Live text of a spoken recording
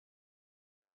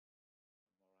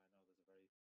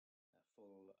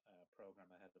program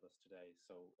ahead of us today.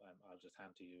 So I'll just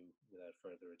hand to you without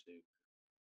further ado.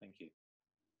 Thank you.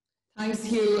 Thanks,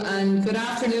 Hugh, and good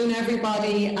afternoon,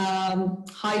 everybody.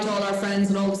 Hi to all our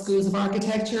friends in all schools of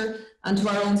architecture and to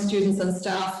our own students and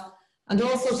staff. And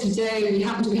also today, we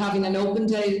happen to be having an open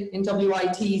day in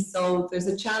WIT, so there's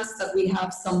a chance that we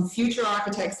have some future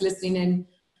architects listening in.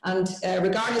 And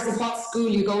regardless of what school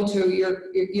you go to, you're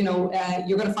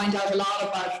going to find out a lot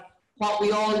about what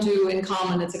we all do in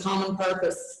common. It's a common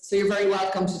purpose. So you're very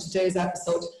welcome to today's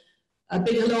episode. A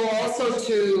big hello also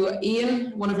to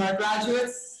Ian, one of our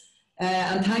graduates.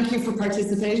 And thank you for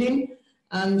participating.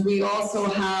 And we also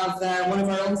have one of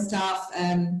our own staff,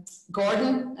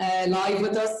 Gordon, live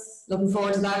with us. Looking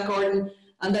forward to that, Gordon.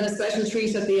 And then a special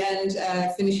treat at the end,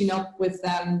 finishing up with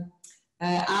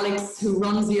Alex, who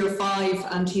runs Year 5,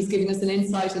 and he's giving us an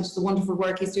insight into the wonderful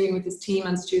work he's doing with his team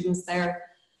and students there.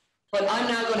 But I'm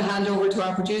now going to hand over to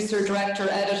our producer, director,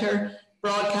 editor,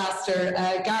 broadcaster,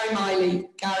 Garry Miley.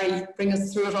 Garry, bring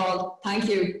us through it all. Thank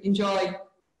you. Enjoy.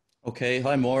 Okay,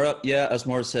 hi Máire. Yeah, as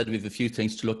Máire said, we have a few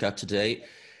things to look at today.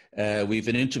 We have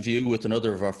an interview with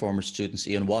another of our former students,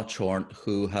 Ian Watchorn,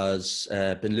 who has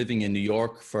been living in New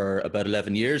York for about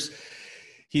 11 years.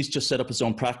 He's just set up his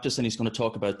own practice and he's going to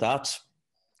talk about that.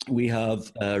 We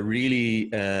have a really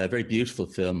very beautiful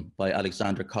film by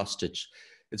Aleksander Kostic.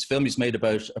 It's a film he's made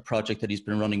about a project that he's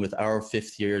been running with our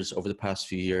 5th years over the past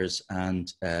few years.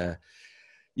 And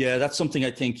yeah, that's something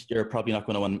I think you're probably not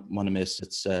going to want to miss.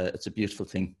 It's a beautiful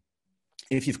thing.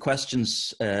 If you have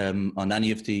questions on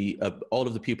any of all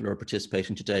of the people who are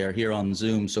participating today are here on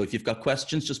Zoom. So if you've got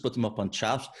questions, just put them up on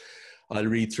chat. I'll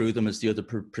read through them as the other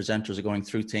presenters are going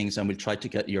through things, and we'll try to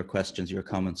get your questions, your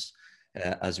comments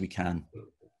as we can.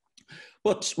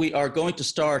 But we are going to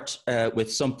start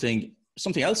with something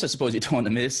else I suppose you don't want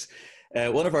to miss.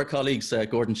 One of our colleagues,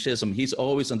 Gordon Chisholm, he's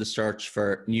always on the search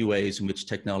for new ways in which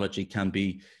technology can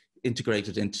be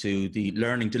integrated into the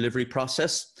learning delivery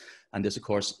process. And this, of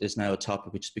course, is now a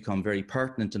topic which has become very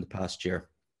pertinent in the past year.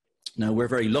 Now, we're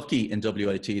very lucky in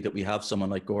WIT that we have someone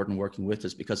like Gordon working with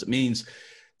us, because it means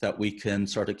that we can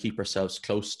sort of keep ourselves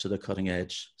close to the cutting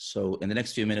edge. So in the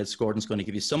next few minutes, Gordon's going to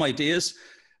give you some ideas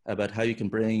about how you can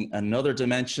bring another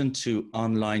dimension to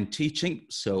online teaching.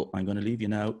 So I'm going to leave you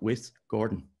now with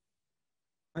Gordon.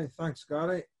 Hi, thanks,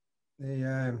 Garry.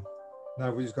 Now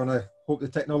we're just going to hope the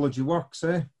technology works.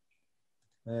 If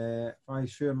I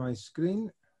share my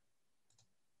screen.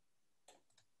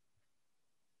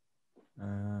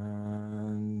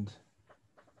 And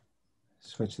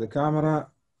switch the camera.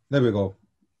 There we go.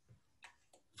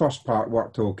 First part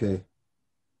worked okay.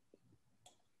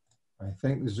 I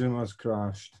think the Zoom has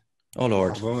crashed. Oh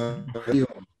Lord. Can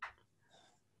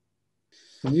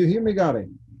you hear me, Garry?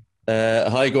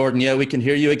 Hi Gordon, yeah, we can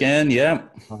hear you again, yeah.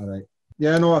 All right.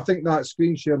 Yeah, no, I think that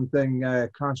screen sharing thing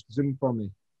crashed Zoom for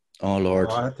me. Oh Lord.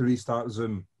 So I had to restart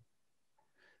Zoom.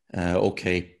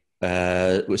 Okay.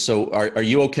 So are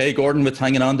you okay, Gordon, with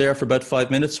hanging on there for about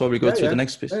 5 minutes while we go through the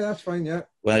next piece? Yeah, that's fine, yeah.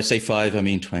 When I say 5, I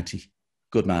mean 20.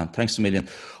 Good man. Thanks a million.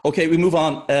 Okay, we move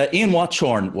on. Ian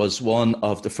Watchorn was one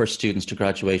of the first students to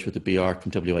graduate with a BR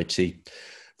from WIT.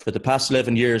 For the past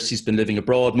 11 years, he's been living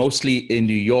abroad, mostly in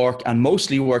New York and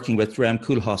mostly working with Rem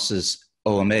Koolhaas's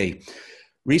OMA.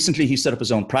 Recently, he set up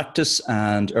his own practice,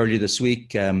 and earlier this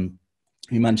week,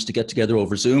 we managed to get together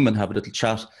over Zoom and have a little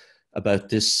chat about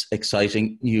this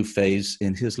exciting new phase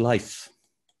in his life.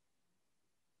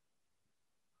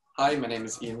 Hi, my name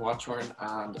is Ian Watchorn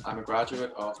and I'm a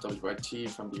graduate of WIT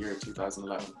from the year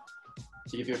 2011.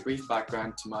 To give you a brief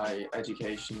background to my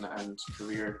education and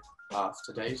career path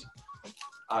to date,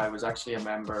 I was actually a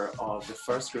member of the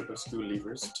first group of school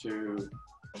leavers to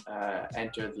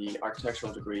enter the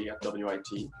architectural degree at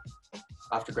WIT.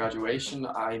 After graduation,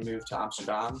 I moved to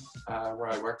Amsterdam, where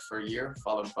I worked for a year,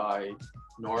 followed by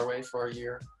Norway for a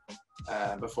year,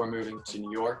 before moving to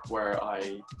New York, where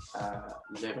I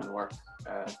live and work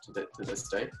to this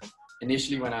day.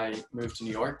 Initially, when I moved to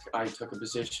New York, I took a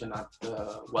position at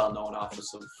the well-known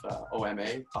office of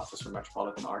OMA, Office for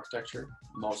Metropolitan Architecture.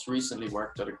 Most recently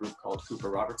worked at a group called Cooper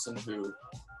Robertson, who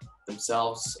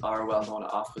themselves are a well-known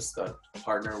office that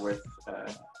partner with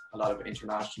a lot of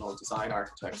international design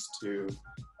architects to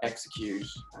execute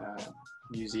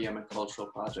museum and cultural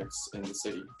projects in the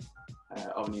city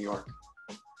of New York.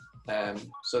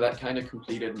 So that kind of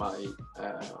completed my,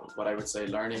 what I would say,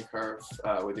 learning curve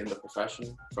within the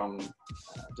profession, from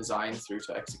design through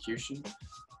to execution,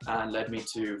 and led me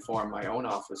to form my own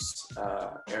office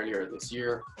earlier this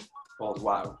year called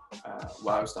WOW.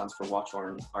 WOW stands for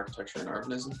Watchorn Architecture and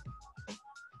Urbanism.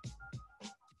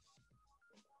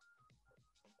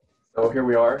 So here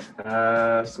we are,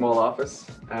 small office.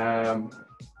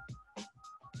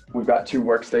 We've got 2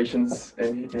 workstations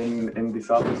in this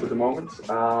office at the moment,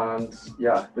 and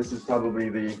yeah, this is probably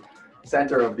the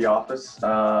center of the office,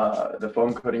 the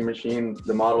foam cutting machine,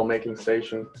 the model making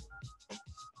station.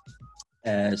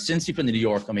 Since you've been in New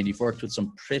York, I mean, you've worked with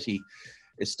some pretty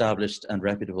established and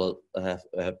reputable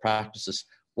practices.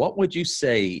 What would you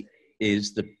say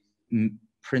is the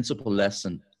principal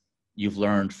lesson you've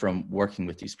learned from working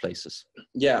with these places?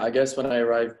 Yeah, I guess when I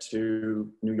arrived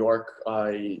to New York,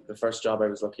 the first job I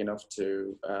was lucky enough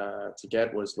to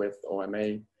get was with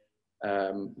OMA,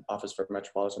 Office for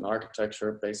Metropolitan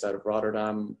Architecture, based out of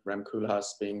Rotterdam, Rem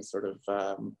Koolhaas being sort of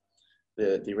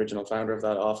the original founder of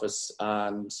that office.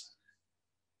 And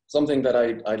something that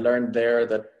I learned there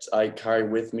that I carry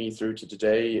with me through to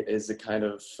today is a kind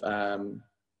of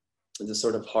the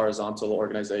sort of horizontal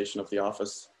organization of the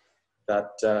office,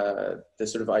 that the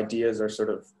sort of ideas are sort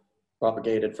of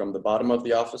propagated from the bottom of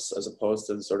the office as opposed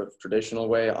to the sort of traditional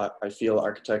way I feel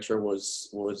architecture was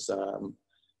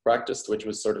practiced, which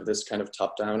was sort of this kind of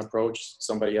top-down approach.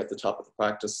 Somebody at the top of the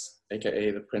practice,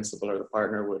 aka the principal or the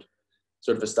partner, would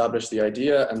sort of establish the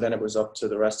idea, and then it was up to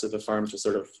the rest of the firm to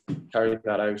sort of carry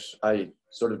that out. I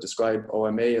sort of describe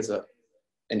OMA as an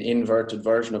inverted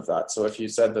version of that. So if you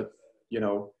said that, you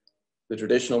know, the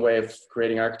traditional way of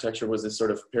creating architecture was this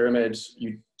sort of pyramid,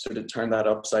 you sort of turn that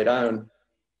upside down.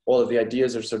 All of the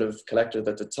ideas are sort of collected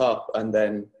at the top, and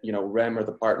then, you know, REM or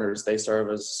the partners, they serve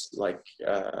as like,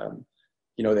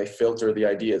 you know, they filter the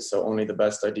ideas. So only the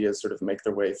best ideas sort of make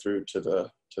their way through to the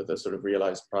sort of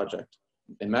realized project.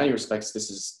 In many respects, this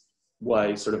is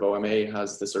why sort of OMA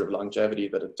has the sort of longevity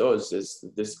that it does, is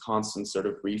this constant sort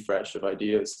of refresh of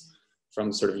ideas from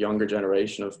the sort of younger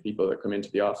generation of people that come into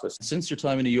the office. Since your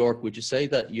time in New York, would you say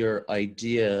that your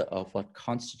idea of what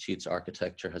constitutes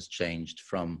architecture has changed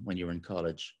from when you were in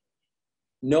college?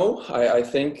 No, I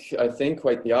think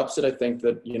quite the opposite. I think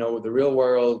that, you know, the real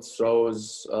world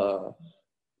throws,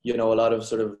 you know, a lot of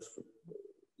sort of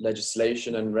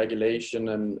legislation and regulation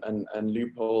and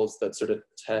loopholes that sort of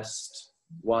test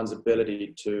one's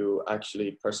ability to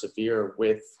actually persevere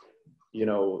with, you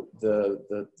know, the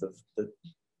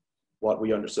what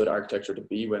we understood architecture to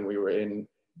be when we were in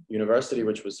university,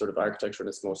 which was sort of architecture in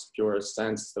its most purest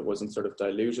sense, that wasn't sort of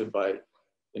diluted by,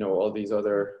 you know, all these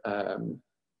other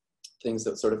things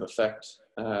that sort of affect,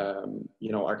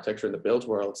 you know, architecture in the built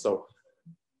world. So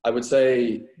I would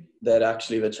say that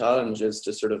actually the challenge is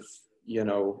to sort of, you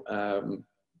know,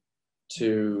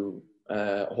 to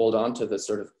hold on to the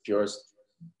sort of purest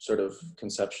sort of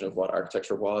conception of what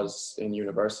architecture was in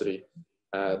university.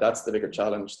 That's the bigger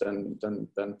challenge than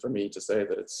for me to say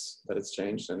that it's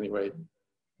changed in any way.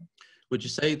 Would you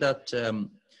say that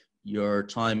your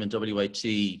time in WIT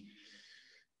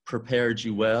prepared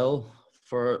you well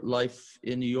for life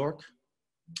in New York?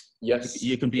 Yes.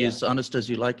 You can be as honest as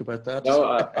you like about that. No,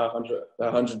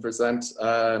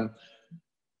 100%.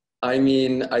 I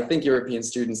mean, I think European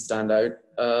students stand out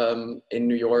in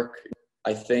New York.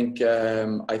 I think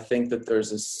that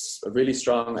there's a really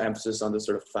strong emphasis on the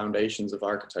sort of foundations of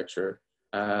architecture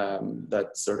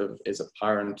that sort of is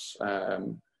apparent,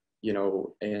 you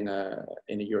know, in a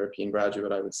European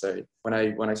graduate, I would say. When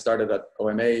I started at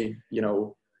OMA, you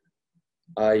know,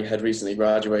 I had recently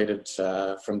graduated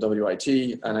from WIT,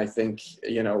 and I think,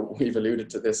 you know, we've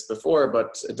alluded to this before,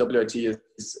 but WIT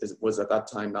was at that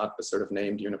time not the sort of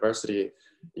named university.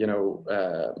 You know,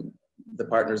 the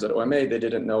partners at OMA, they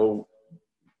didn't know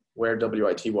where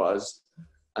WIT was,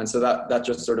 and so that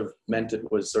just sort of meant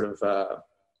it was sort of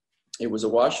it was a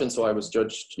wash, and so I was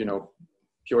judged, you know,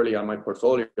 purely on my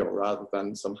portfolio rather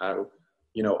than somehow,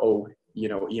 you know, oh, you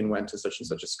know, Ian went to such and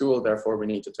such a school, therefore we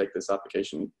need to take this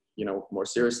application, you know, more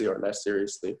seriously or less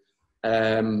seriously.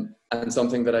 And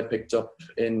something that I picked up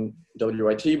in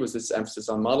WIT was this emphasis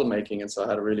on model making, and so I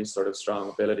had a really sort of strong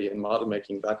ability in model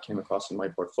making that came across in my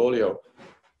portfolio.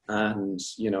 And,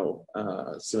 you know,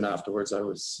 soon afterwards I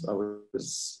was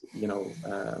you know,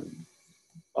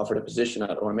 offered a position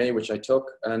at OMA, which I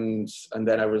took, and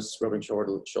then I was rubbing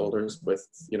shoulders with,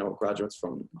 you know, graduates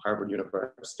from Harvard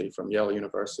University, from Yale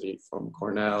University, from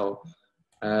Cornell,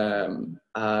 yeah,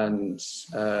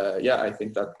 I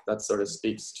think that sort of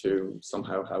speaks to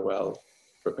somehow how well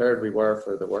prepared we were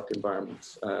for the work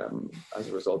environment as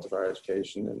a result of our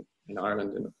education in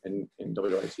Ireland, in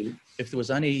WIT. If there was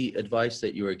any advice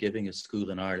that you were giving a school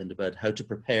in Ireland about how to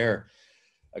prepare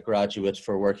a graduate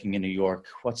for working in New York,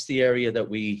 what's the area that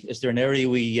is there an area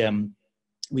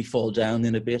we fall down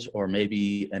in a bit, or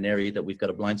maybe an area that we've got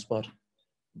a blind spot?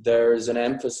 There's an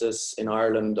emphasis in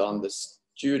Ireland on the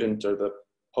student or the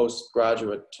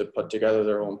postgraduate to put together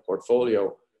their own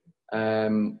portfolio,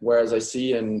 whereas I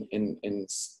see in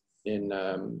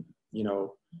you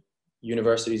know,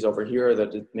 universities over here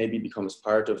that it maybe becomes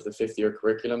part of the 5th year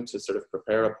curriculum to sort of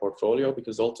prepare a portfolio,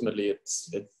 because ultimately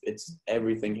it's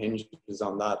everything hinges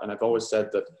on that. And I've always said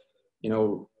that, you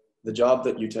know, the job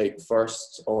that you take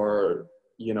first, or,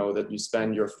 you know, that you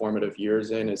spend your formative years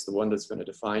in, is the one that's going to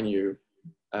define you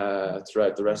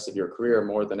throughout the rest of your career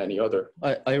more than any other.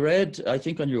 I read, I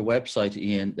think on your website,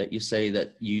 Ian, that you say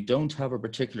that you don't have a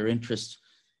particular interest,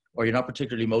 or you're not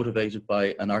particularly motivated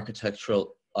by an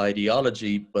architectural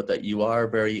ideology, but that you are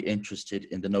very interested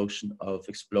in the notion of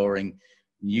exploring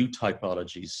new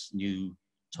typologies, new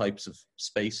types of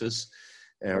spaces,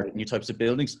 or new types of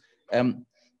buildings.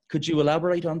 Could you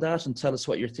elaborate on that and tell us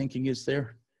what your thinking is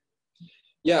there?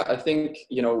 Yeah, I think,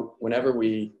 you know, whenever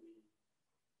we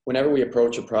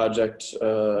approach a project,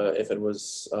 if it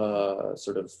was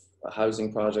sort of a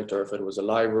housing project, or if it was a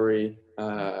library,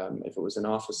 if it was an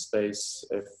office space,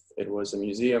 if it was a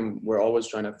museum, we're always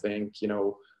trying to think, you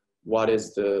know, what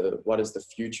is the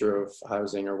future of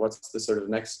housing, or what's the sort of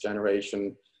next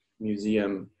generation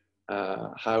museum?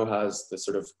 How has the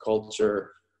sort of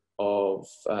culture of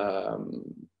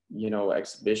you know,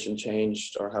 exhibition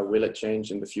changed, or how will it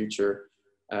change in the future?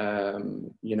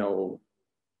 You know,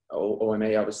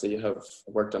 OMA obviously have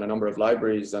worked on a number of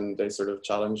libraries, and they sort of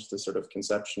challenge the sort of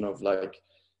conception of, like,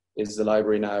 is the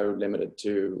library now limited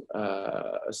to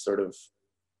a sort of,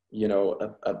 you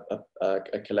know,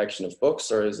 a collection of books,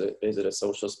 or is it a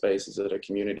social space? Is it a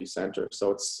community center?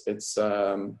 So it's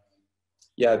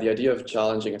yeah, the idea of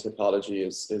challenging a typology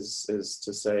is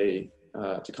to say,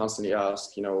 to constantly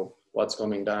ask, you know, what's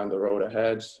coming down the road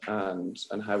ahead, and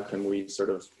how can we sort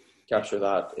of capture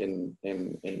that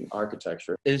in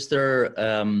architecture. Is there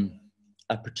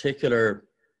a particular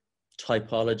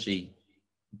typology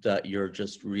that you're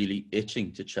just really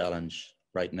itching to challenge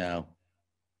right now?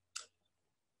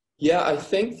 Yeah, I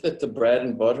think that the bread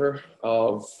and butter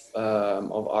of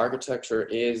architecture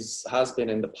has been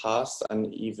in the past,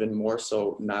 and even more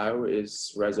so now,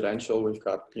 is residential. We've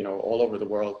got, you know, all over the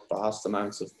world, vast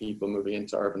amounts of people moving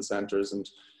into urban centers, and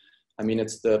I mean,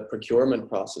 it's the procurement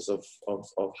process of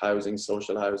housing,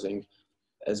 social housing,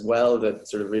 as well, that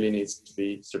sort of really needs to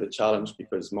be sort of challenged,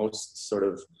 because most sort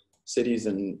of cities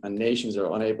and nations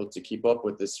are unable to keep up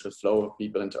with this sort of flow of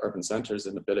people into urban centers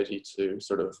and ability to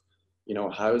sort of, you know,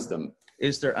 house them.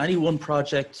 Is there any one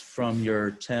project from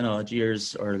your 10 odd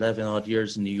years or 11 odd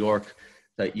years in New York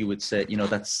that you would say, you know,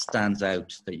 that stands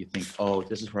out, that you think, oh,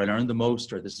 this is where I learned the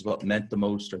most, or this is what meant the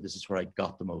most, or this is where I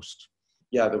got the most?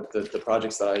 Yeah, the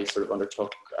projects that I sort of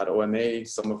undertook at OMA,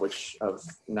 some of which have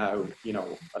now, you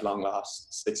know, at long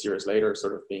last, 6 years later,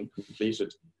 sort of being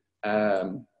completed,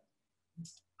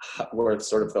 were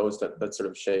sort of those that sort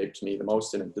of shaped me the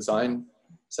most in a design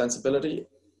sensibility.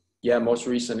 Yeah, most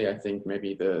recently, I think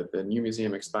maybe the new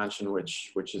museum expansion,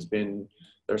 which has been,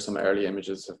 there's some early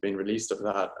images have been released of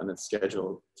that, and it's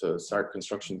scheduled to start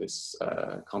construction this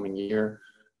coming year.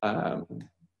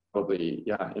 Probably,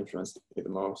 yeah, influenced me the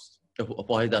most.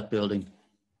 Why that building?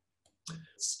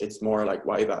 It's more like,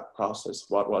 why that process?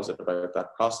 What was it about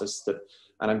that process that?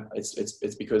 And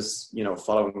it's because, you know,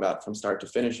 following that from start to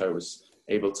finish, I was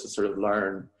able to sort of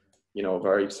learn, you know,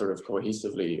 very sort of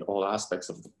cohesively all aspects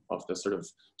of the sort of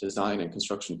design and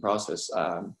construction process.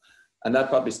 And that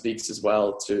probably speaks as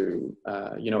well to,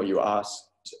 you know, you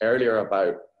asked earlier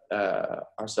about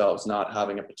ourselves not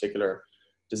having a particular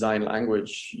design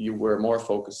language. You were more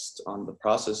focused on the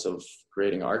process of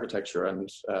creating architecture,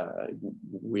 and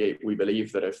we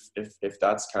believe that if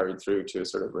that's carried through to a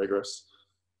sort of rigorous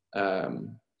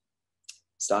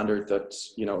standard, that,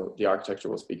 you know, the architecture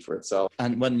will speak for itself.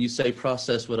 And when you say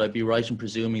process, would I be right in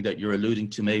presuming that you're alluding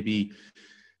to maybe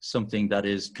something that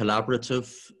is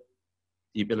collaborative,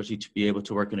 the ability to be able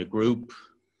to work in a group,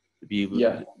 to be able,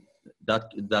 yeah,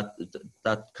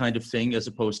 that kind of thing, as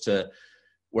opposed to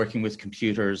working with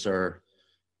computers or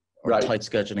right, tight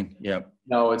scheduling? Yeah.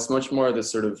 No, it's much more the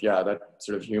sort of, yeah, that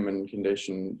sort of human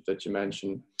condition that you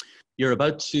mentioned. You're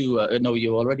about to, no,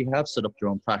 you already have set up your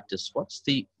own practice. What's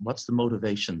the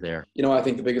motivation there? You know, I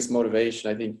think the biggest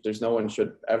motivation, I think there's no one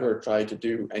should ever try to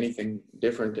do anything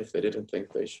different if they didn't think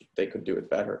they could do it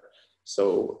better.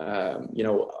 So, you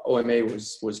know, OMA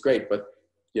was great, but,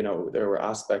 you know, there were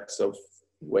aspects of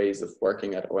ways of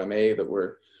working at OMA that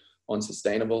were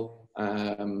unsustainable.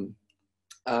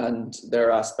 And there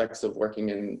are aspects of working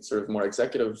in sort of more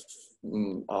executive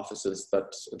offices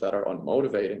that are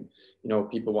unmotivating. You know,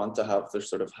 people want to have their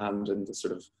sort of hand in the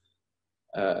sort of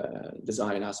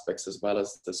design aspects, as well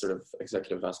as the sort of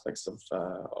executive aspects of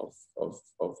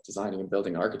designing and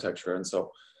building architecture. And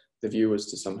so the view is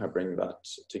to somehow bring that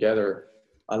together.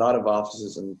 a lot of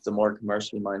offices, and the more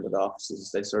commercially minded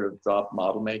offices, they sort of drop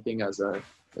model making as a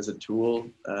tool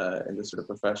in the sort of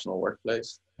professional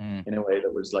workplace in a way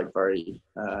that was like very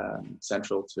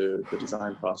central to the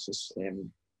design process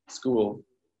in school.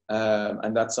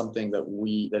 And that's something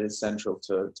that is central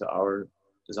to our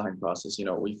design process. You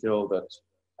know, we feel that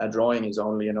a drawing is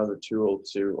only another tool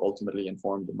to ultimately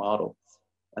inform the model.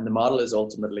 And the model is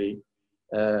ultimately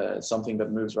something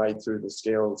that moves right through the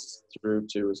scales through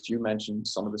to, as you mentioned,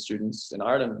 some of the students in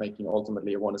Ireland making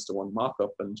ultimately a 1:1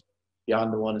 mock-up, and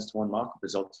beyond the 1:1 mock-up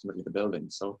is ultimately the building.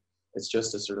 So it's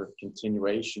just a sort of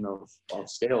continuation of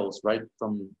scales right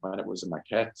from when it was a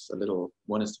maquette, a little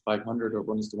 1:500 or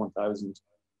 1:1000,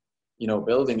 you know,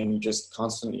 building, and you just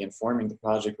constantly informing the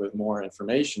project with more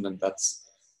information, and that's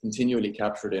continually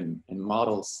captured in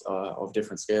models of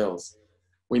different scales.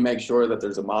 We make sure that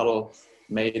there's a model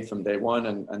made from day one,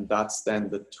 and that's then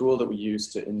the tool that we use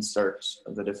to insert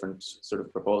the different sort of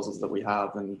proposals that we have,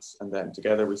 and then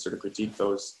together we sort of critique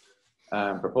those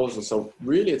proposals. So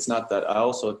really it's not that. I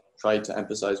also try to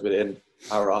emphasize within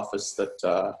our office that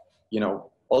you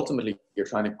know, ultimately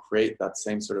you're trying to create that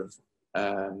same sort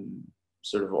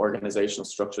of organizational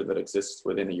structure that exists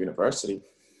within a university.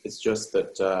 It's just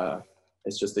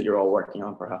that you're all working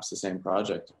on perhaps the same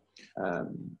project.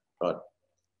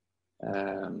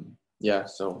 Yeah,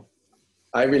 so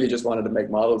I really just wanted to make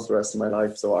models the rest of my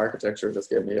life, so architecture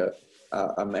just gave me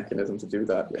a mechanism to do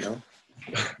that, you know.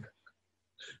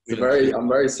 I'm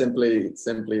very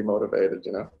simply motivated,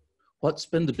 you know. What's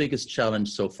been the biggest challenge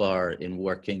so far in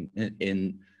working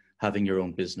in having your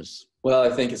own business? Well, I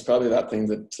think it's probably that thing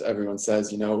that everyone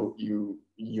says, you know,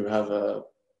 you have a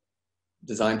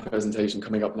design presentation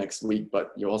coming up next week,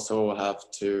 but you also have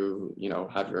to, you know,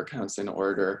 have your accounts in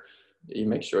order. You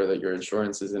make sure that your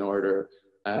insurance is in order.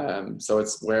 So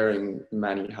it's wearing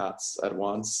many hats at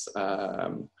once.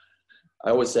 I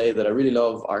always say that I really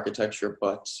love architecture,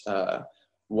 but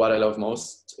what I love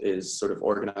most is sort of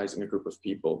organizing a group of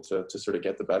people to sort of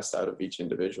get the best out of each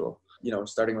individual. You know,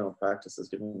 starting my own practice has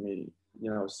given me,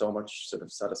 you know, so much sort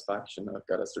of satisfaction. I've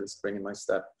got a sort of spring in my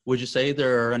step. Would you say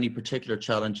there are any particular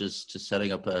challenges to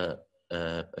setting up a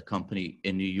company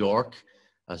in New York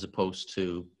as opposed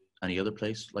to any other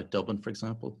place, like Dublin, for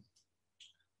example?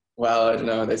 Well, I don't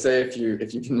know. They say if you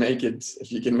can make it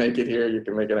here, you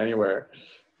can make it anywhere.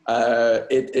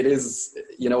 It is,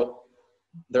 you know,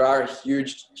 there's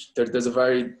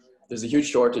a huge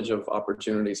shortage of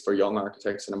opportunities for young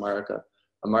architects in America.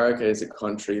 America is a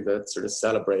country that sort of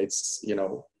celebrates, you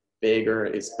know, bigger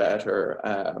is better,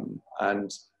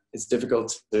 and it's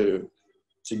difficult to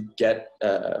get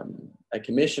a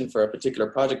commission for a particular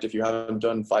project if you haven't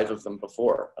done 5 of them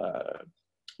before.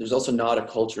 There's also not a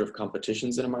culture of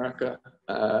competitions in America.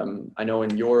 I know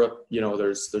in Europe, you know,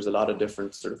 there's a lot of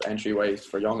different sort of entryways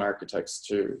for young architects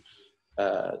to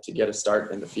get a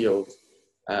start in the field.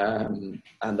 And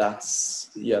that's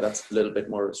a little bit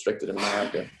more restricted in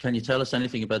America. Can you tell us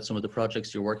anything about some of the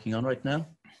projects you're working on right now?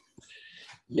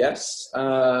 Yes,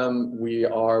 we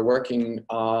are working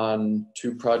on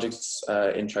 2 projects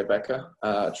in Tribeca.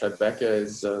 Tribeca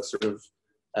is a sort of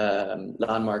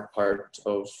landmark part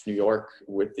of New York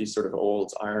with these sort of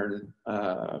old iron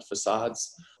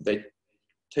facades. They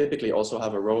typically also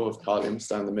have a row of columns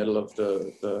down the middle of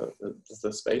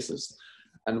the spaces.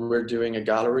 And we're doing a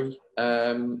gallery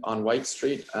on White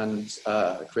Street, and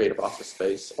a creative office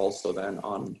space also then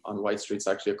on White Street. It's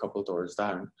actually a couple doors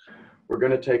down. We're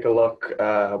going to take a look.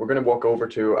 We're going to walk over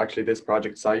to actually this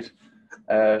project site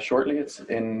shortly. It's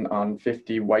on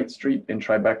 50 White Street in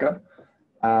Tribeca.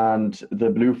 And the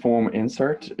blue foam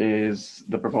insert is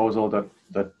the proposal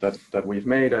that we've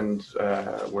made, and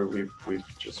where we've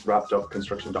just wrapped up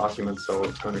construction documents. So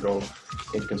it's going to go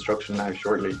into construction now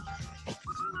shortly.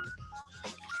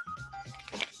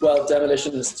 Well,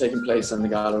 demolition is taking place in the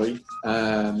gallery.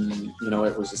 You know,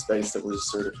 it was a space that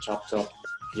was sort of chopped up.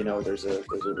 You know, there's a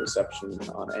reception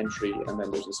on entry, and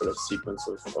then there's a sort of sequence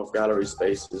of gallery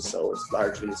spaces. So it's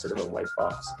largely sort of a white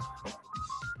box.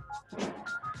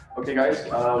 Okay, guys,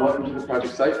 welcome to the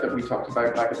project site that we talked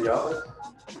about back at the office.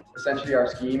 Essentially, our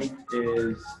scheme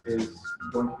is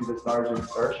going to be this large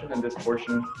insertion in this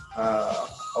portion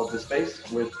of the space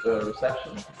with the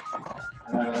reception,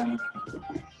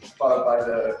 followed by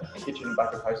the kitchen and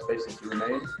back of house spaces to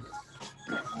remain.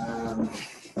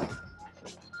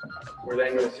 We're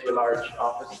then going to see a large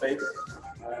office space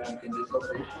in this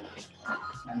location,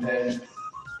 and then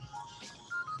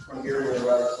from here we'll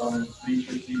arrive some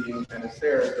bleacher seating and a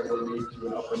stairs that will lead to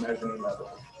an upper mezzanine level.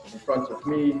 In front of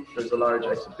me, there's a large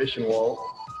exhibition wall.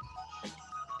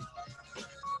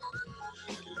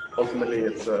 Ultimately,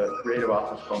 it's a creative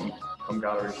office from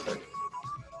gallery space.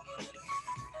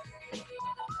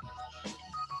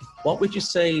 What would you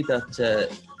say that,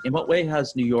 in what way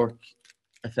has New York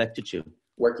affected you?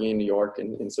 Working in New York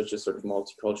in such a sort of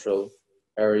multicultural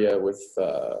area with,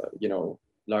 you know,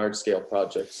 large scale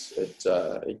projects,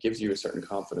 it gives you a certain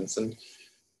confidence. And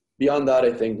beyond that,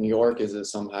 I think New York is a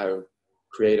somehow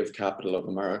creative capital of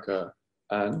America,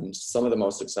 and some of the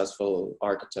most successful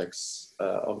architects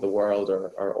of the world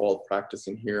are all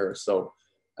practicing here. So,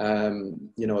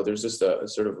 you know, there's just a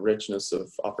sort of richness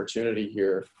of opportunity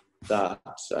here that,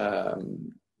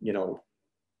 you know,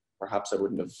 perhaps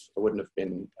wouldn't have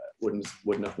been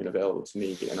available to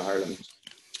me in Ireland.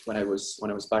 When I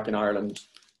was back in Ireland,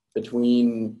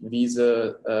 between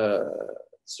visa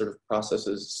sort of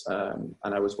processes,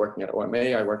 and I was working at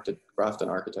OMA, I worked at Grafton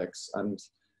Architects, and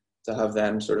to have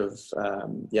them sort of,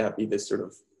 be this sort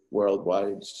of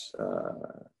worldwide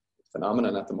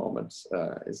phenomenon at the moment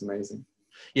is amazing.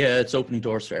 Yeah, it's opening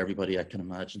doors for everybody, I can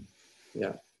imagine.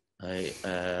 Yeah.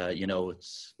 You know,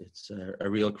 it's a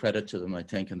real credit to them, I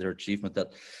think, and their achievement.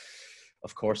 That,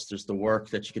 of course, there's the work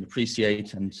that you can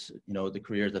appreciate, and you know, the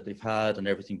career that they've had and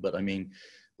everything. But I mean,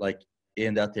 like,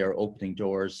 in that they are opening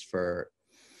doors for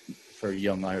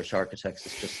young Irish architects.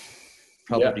 It's just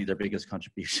probably their biggest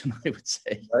contribution, I would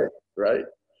say. Right.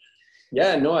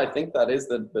 Yeah, no, I think that is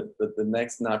the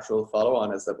next natural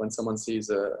follow-on, is that when someone sees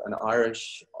an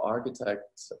Irish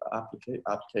architect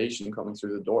application coming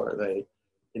through the door, they,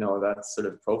 you know, that sort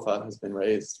of profile has been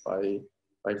raised by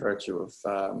virtue of,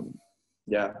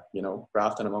 you know,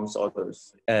 Grafton amongst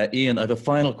others. Ian, I have a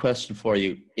final question for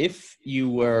you. If you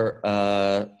were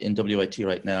in WIT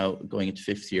right now, going into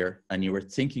 5th year, and you were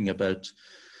thinking about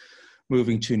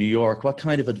moving to New York, what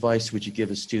kind of advice would you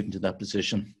give a student in that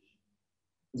position?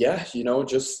 Yeah, you know,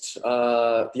 just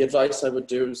the advice I would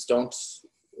do is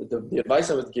the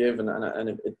advice I would give, and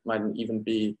it mightn't even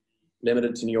be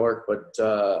limited to New York, but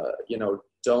you know,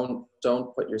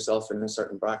 don't put yourself in a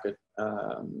certain bracket.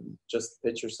 Just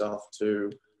pitch yourself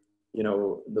to, you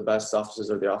know, the best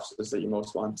offices or the offices that you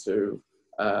most want to,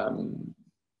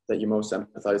 that you most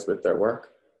empathize with their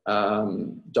work.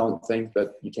 Don't think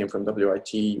that you came from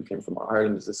WIT, you came from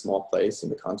Ireland as a small place in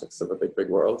the context of a big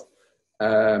world.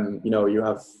 You know, you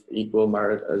have equal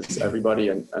merit as everybody,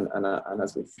 and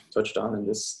as we've touched on in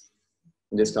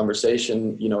this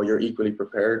conversation, you know, you're equally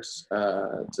prepared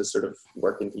to sort of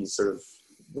work in these sort of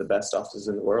the best offices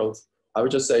in the world. I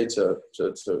would just say to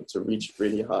reach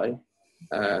really high,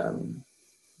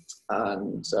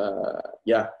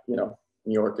 yeah, you know,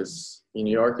 New York is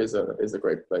a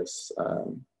great place.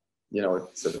 You know,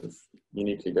 it's sort of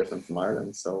uniquely different from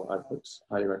Ireland, so I would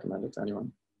highly recommend it to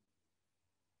anyone.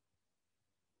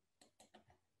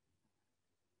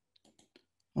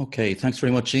 Okay, thanks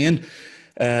very much, Ian.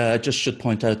 I just should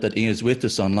point out that Ian is with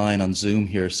us online on Zoom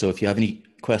here, so if you have any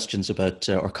questions about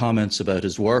or comments about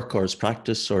his work or his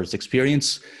practice or his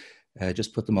experience,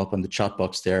 just put them up on the chat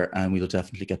box there and we'll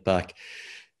definitely get back.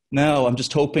 Now, I'm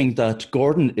just hoping that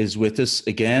Gordon is with us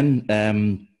again.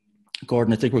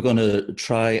 Gordon, I think we're going to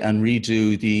try and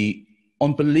redo the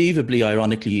unbelievably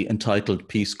ironically entitled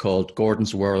piece called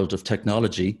Gordon's World of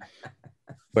Technology,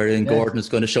 wherein Gordon is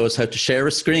going to show us how to share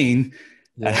a screen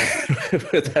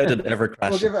without it ever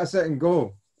crashing. We'll give it a second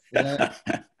go. Yeah.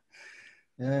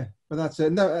 Yeah, but that's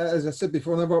it. No, as I said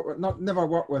before, never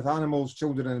work with animals,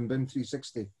 children in BIM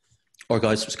 360. Or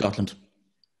guys from Scotland.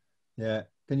 Yeah.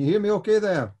 Can you hear me okay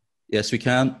there? Yes, we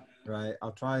can. Right,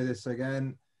 I'll try this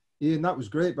again. Ian, that was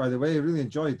great, by the way. I really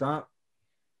enjoyed that.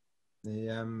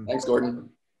 Thanks, Gordon.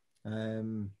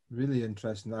 Really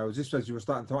interesting. I was just as you were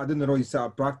starting to talk, I didn't know you set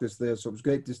up practice there, so it was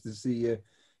great just to see you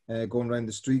going around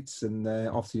the streets and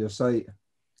off to your site.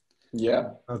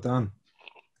 Yeah. Well done.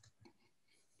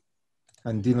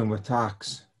 And dealing with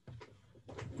tax.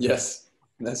 Yes,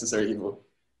 necessary evil.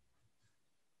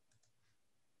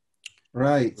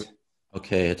 Right.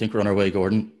 Okay, I think we're on our way,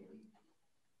 Gordon.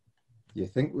 You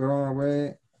think we're on our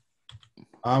way?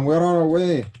 And we're on our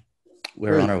way.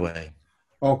 We're on our way.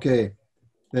 Okay.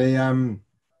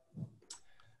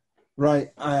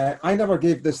 Right. I never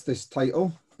gave this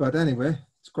title, but anyway,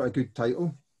 it's quite a good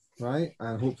title, right?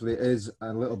 And hopefully it is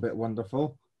a little bit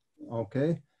wonderful.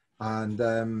 Okay. And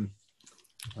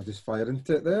I'll just fire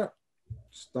into it there.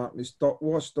 Start my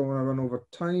stopwatch, don't want to run over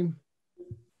time.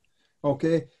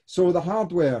 Okay, so the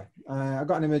hardware. I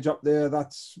got an image up there.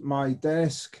 That's my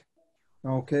desk.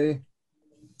 Okay.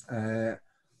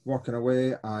 Working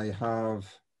away, I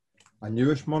have a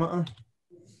newish monitor.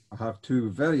 I have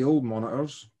two very old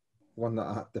monitors. One that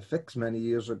I had to fix many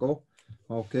years ago.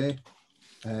 Okay.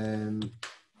 An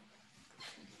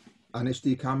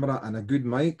HD camera and a good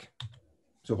mic.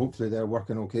 So hopefully they're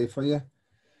working okay for you.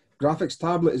 Graphics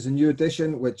tablet is a new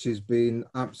addition, which has been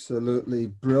absolutely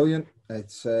brilliant.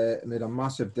 It's made a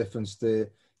massive difference to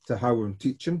how we're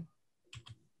teaching.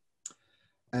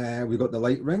 We've got the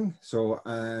light ring, so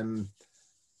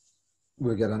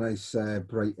we'll get a nice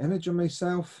bright image of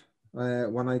myself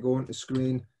when I go onto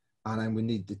screen, and then we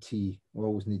need the T. We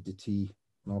always need the T,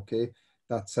 okay?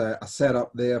 That's a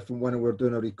setup there from when we're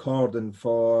doing a recording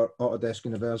for Autodesk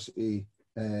University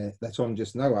that's on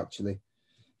just now, actually.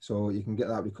 So you can get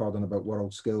that recording about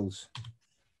world skills.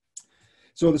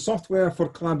 So the software for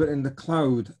collaborating in the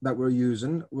cloud that we're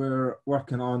using, we're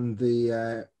working on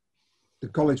the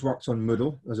college works on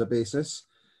Moodle as a basis.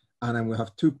 And then we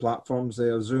have two platforms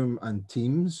there, Zoom and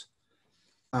Teams.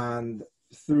 And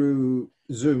through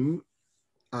Zoom,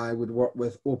 I would work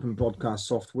with open broadcast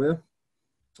software.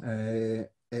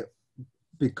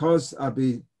 Because I'd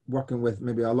be working with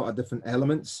maybe a lot of different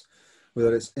elements,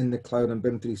 whether it's in the cloud and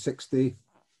BIM 360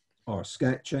 or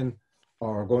sketching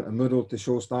or going to Moodle to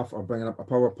show stuff or bringing up a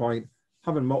PowerPoint,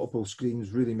 having multiple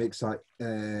screens really makes that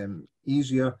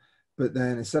easier. But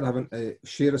then instead of having to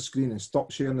share a screen and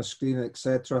stop sharing the screen,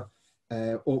 etc.,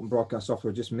 open broadcast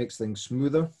software just makes things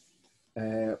smoother.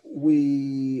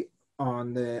 We,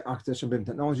 on the Architecture and BIM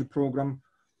Technology program,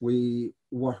 we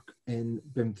work in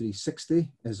BIM 360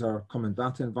 as our common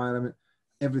data environment.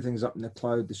 Everything's up in the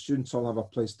cloud. The students all have a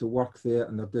place to work there,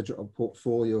 and their digital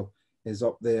portfolio is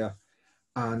up there.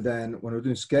 And then when we're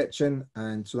doing sketching,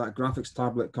 and so that graphics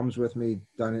tablet comes with me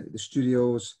down into the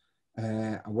studios,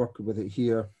 I work with it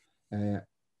here.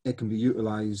 It can be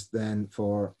utilized then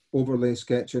for overlay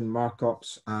sketching,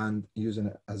 markups, and using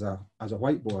it as a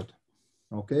whiteboard.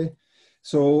 Okay,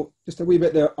 so just a wee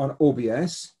bit there on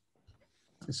OBS.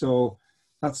 So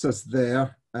that's us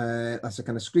there. That's a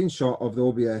kind of screenshot of the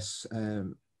OBS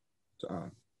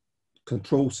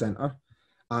control center.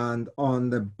 And on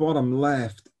the bottom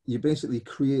left, you basically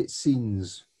create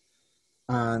scenes.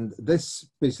 And this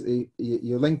basically,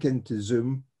 you link into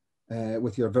Zoom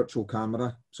with your virtual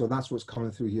camera. So that's what's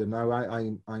coming through here now.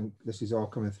 This is all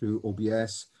coming through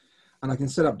OBS. And I can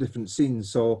set up different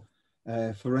scenes. So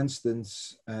for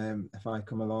instance, if I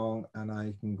come along and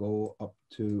I can go up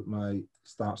to my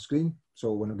start screen.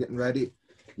 So when I'm getting ready,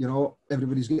 you know,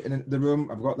 everybody's getting into the room.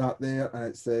 I've got that there, and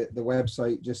it's the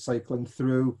website just cycling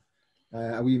through.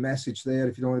 A wee message there,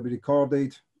 if you don't want to be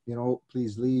recorded, you know,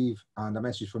 please leave. And a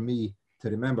message from me to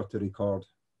remember to record,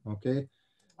 okay?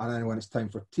 And then when it's time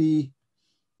for tea,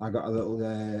 I got a little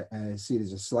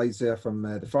series of slides there from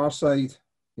the far side,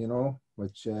 you know,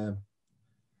 which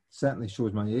certainly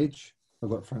shows my age. I've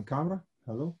got front camera,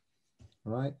 hello,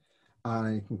 all right?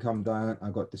 And you can come down,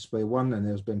 I've got display one, and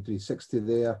there's BIM 360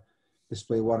 there,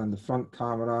 display one in the front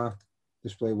camera,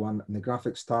 display one in the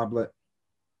graphics tablet,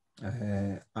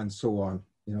 and so on.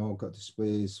 You know, I've got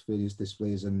displays, various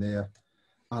displays in there.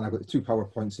 And I've got the two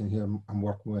PowerPoints in here I'm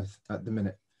working with at the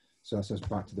minute. So that's just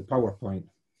back to the PowerPoint.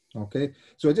 Okay,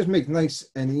 so it just makes nice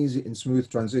and easy and smooth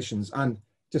transitions. And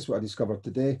just what I discovered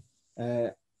today,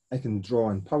 I can draw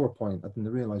in PowerPoint. I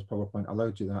didn't realize PowerPoint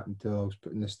allowed you that until I was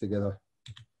putting this together.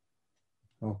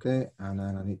 Okay, and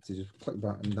then I need to just click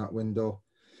back in that window.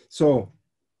 So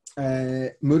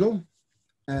Moodle,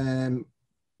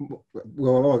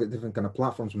 we'll all get different kind of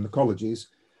platforms from the colleges,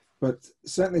 but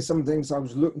certainly some things I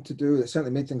was looking to do that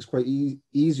certainly made things quite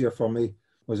easier for me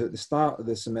was at the start of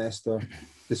the semester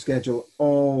to schedule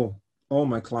all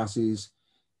my classes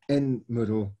in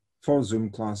Moodle for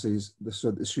Zoom classes, so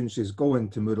that the students just go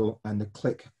into Moodle and they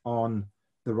click on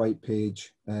the right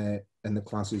page in the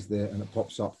classes there, and it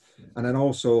pops up. And then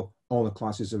also all the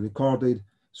classes are recorded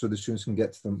so the students can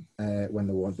get to them when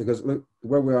they want. Because look,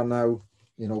 where we are now,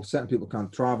 you know, certain people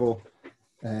can't travel.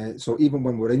 So even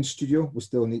when we're in studio, we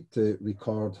still need to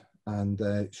record and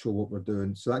show what we're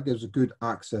doing. So that gives a good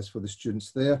access for the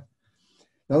students there.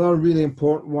 The other really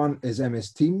important one is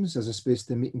MS Teams as a space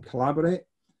to meet and collaborate.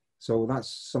 So that's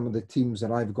some of the teams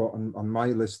that I've got on my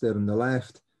list there on the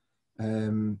left.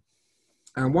 And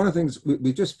one of the things,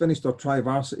 we just finished our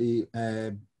Tri-Varsity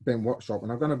BIM workshop,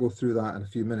 and I'm going to go through that in a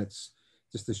few minutes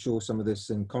just to show some of this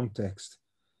in context.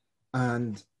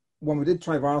 And when we did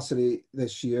Tri-Varsity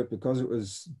this year, because it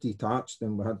was detached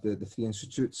and we had the three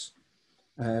institutes,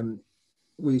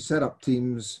 we set up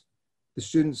teams. The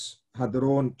students had their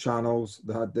own channels,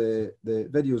 they had the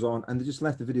videos on, and they just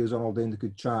left the videos on all day and they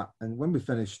could chat. And when we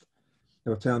finished, they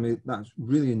were telling me that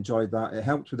really enjoyed that. It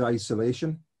helped with the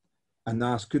isolation, and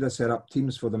asked, could I set up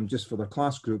teams for them just for their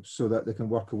class groups so that they can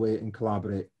work away and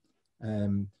collaborate.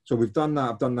 So we've done that.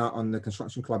 I've done that on the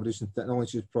Construction Collaboration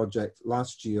Technologies project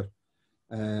last year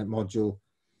module,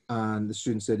 and the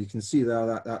students said, you can see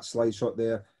there that slide shot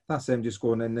there, that's them just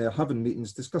going in there, having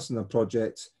meetings, discussing their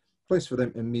projects, place for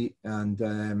them to meet and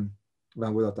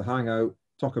well, we'll have to hang out,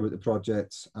 talk about the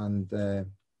projects, and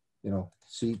you know,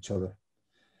 see each other.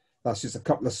 That's just a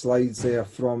couple of slides there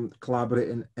from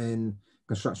collaborating in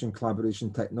construction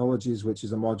collaboration technologies, which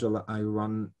is a module that I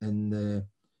run in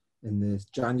the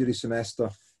January semester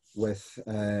with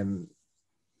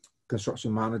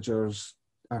construction managers,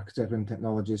 architecture and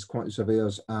technologists, quantity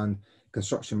surveyors, and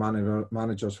construction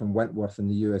managers from Wentworth in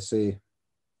the USA.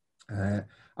 And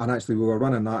actually we were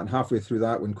running that, and halfway through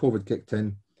that, when COVID kicked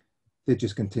in, they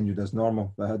just continued as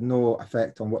normal. They had no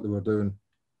effect on what they were doing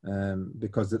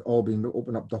because they'd all been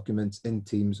open up documents in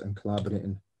Teams and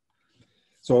collaborating.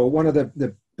 So one of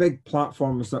the big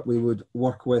platforms that we would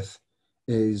work with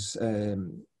is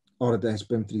Autodesk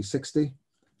BIM 360.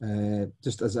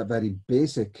 Just as a very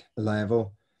basic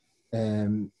level,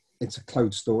 it's a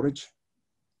cloud storage.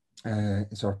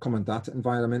 It's our common data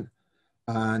environment,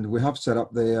 and we have set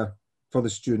up there for the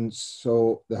students,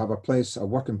 so they have a place, a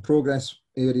work in progress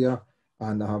area,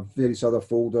 and they have various other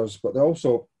folders, but they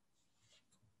also,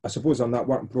 I suppose, on that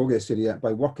work in progress area,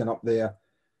 by working up there,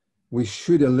 we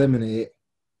should eliminate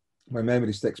my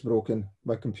memory stick's broken,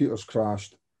 my computer's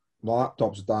crashed, my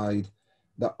laptop's died,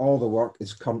 that all the work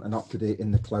is current and up to date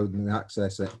in the cloud and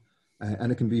access it.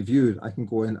 And it can be viewed. I can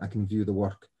go in, I can view the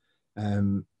work.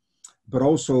 But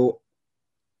also,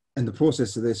 in the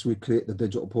process of this, we create the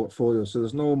digital portfolio. So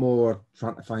there's no more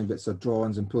trying to find bits of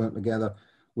drawings and pulling it together.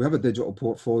 We have a digital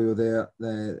portfolio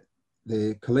there.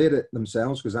 They collate it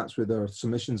themselves because that's where their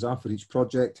submissions are for each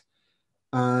project.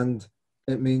 And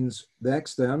it means the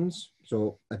externs,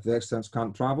 so if the externs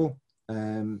can't travel,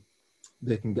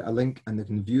 they can get a link and they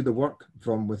can view the work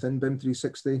from within BIM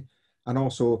 360. And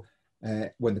also,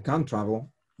 when they can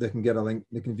travel, they can get a link,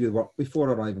 they can view the work before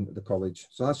arriving at the college.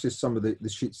 So that's just some of the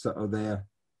sheets that are there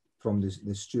from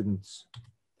the students.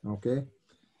 Okay,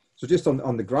 so just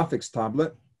on the graphics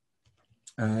tablet,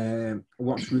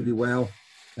 works really well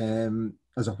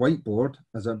as a whiteboard,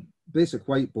 as a basic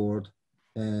whiteboard.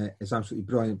 It's absolutely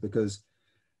brilliant because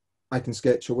I can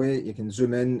sketch away, you can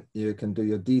zoom in, you can do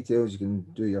your details, you can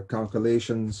do your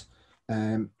calculations,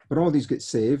 but all these get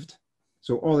saved.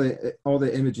 So all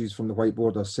the images from the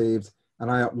whiteboard are saved,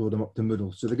 and I upload them up to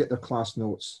Moodle. So they get their class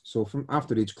notes. So from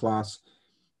after each class,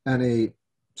 any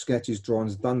sketches,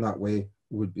 drawings done that way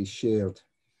would be shared.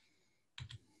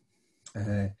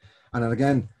 And then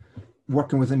again,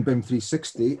 working within BIM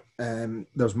 360,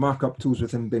 there's markup tools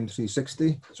within BIM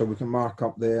 360. So we can mark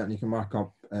up there, and you can mark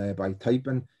up by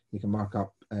typing. You can mark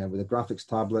up with a graphics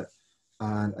tablet.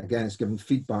 And again, it's giving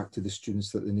feedback to the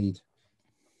students that they need.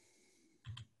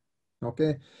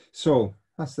 Okay, so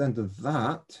that's the end of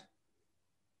that.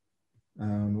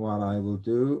 And what I will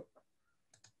do,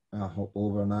 I'll hop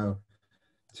over now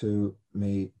to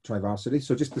my Trivarsity.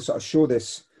 So just to sort of show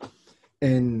this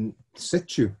in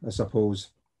situ, I suppose.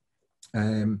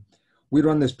 We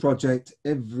run this project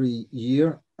every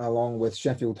year along with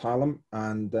Sheffield Hallam,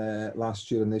 and last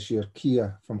year and this year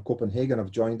Kia from Copenhagen have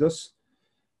joined us.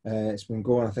 It's been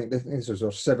going, I think this is our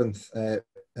 7th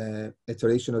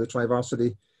iteration of the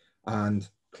Trivarsity, and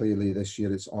clearly this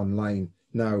year it's online.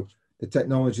 Now, the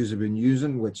technologies we've been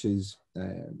using, which is,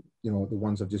 you know, the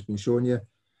ones I've just been showing you,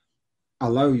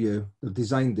 allow you, they're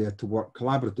designed there to work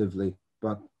collaboratively,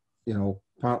 but, you know,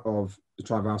 part of the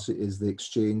Trivarsity is the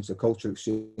exchange, the culture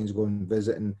exchange, going and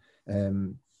visiting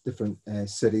different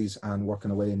cities and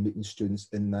working away and meeting students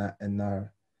in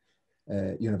their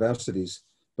universities.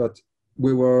 But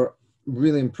we were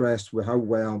really impressed with how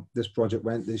well this project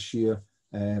went this year.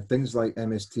 Things like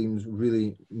MS Teams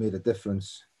really made a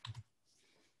difference.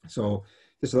 So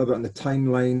just a little bit on the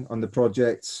timeline on the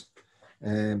projects.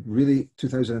 Really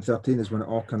 2013 is when it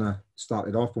all kind of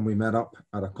started off, when we met up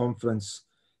at a conference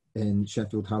in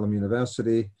Sheffield Hallam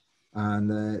University,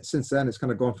 and since then it's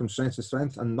kind of gone from strength to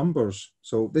strength and numbers.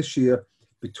 So this year,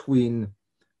 between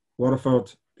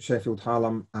Waterford, Sheffield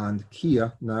Hallam and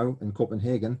Kia now in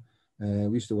Copenhagen,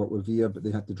 we used to work with VIA, but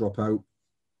they had to drop out.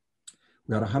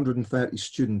 We had 130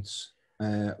 students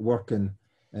working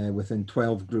within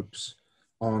 12 groups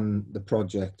on the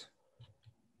project.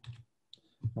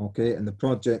 Okay, and the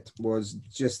project was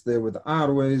just there with the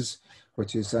Arrows,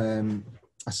 which is a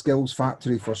skills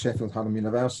factory for Sheffield Hallam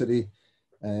University,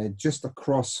 just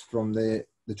across from the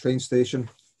train station.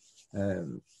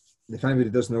 If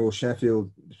anybody does know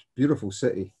Sheffield, beautiful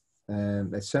city.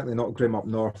 It's certainly not grim up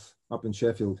north, up in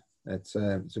Sheffield. It's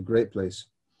a great place.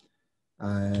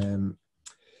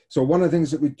 So one of the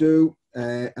things that we do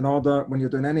in order, when you're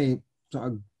doing any sort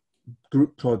of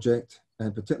group project,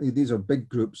 and particularly these are big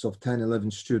groups of 10, 11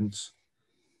 students,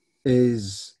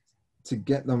 is to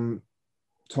get them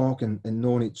talking and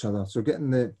knowing each other. So getting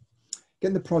the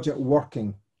project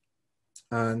working.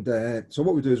 And so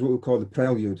what we do is what we call the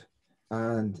prelude.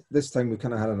 And this time we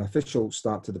kind of had an official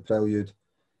start to the prelude.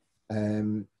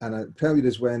 And a prelude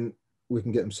is when we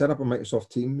can get them set up on Microsoft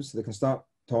Teams. They can start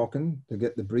talking, they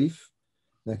get the brief,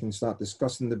 they can start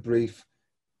discussing the brief,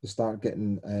 they start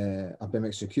getting a BIM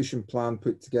execution plan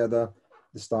put together,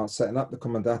 they start setting up the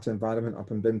common data environment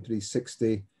up in BIM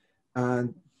 360,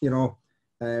 and, you know,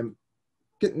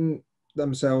 getting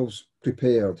themselves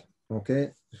prepared,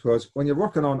 okay? Because when you're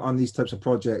working on these types of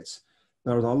projects,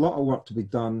 there's a lot of work to be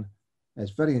done.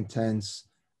 It's very intense,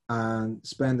 and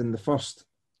spending the first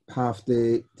half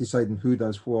day deciding who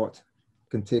does what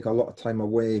can take a lot of time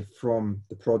away from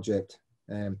the project.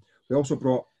 We also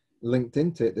brought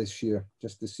LinkedIn to it this year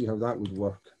just to see how that would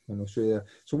work, and I'll show you.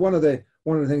 So one of the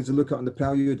things to look at on the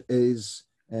prelude is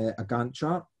a Gantt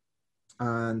chart,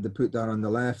 and they put down on the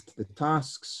left the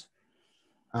tasks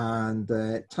and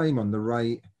time on the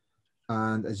right.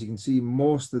 And as you can see,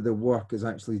 most of the work is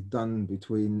actually done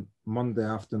between Monday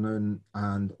afternoon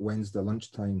and Wednesday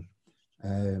lunchtime.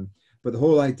 But the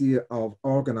whole idea of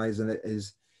organizing it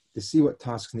is to see what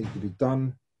tasks need to be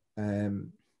done,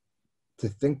 to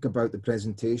think about the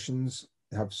presentations,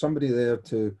 have somebody there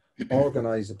to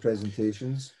organize the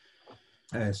presentations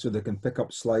so they can pick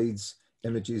up slides,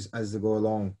 images as they go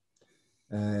along.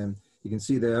 You can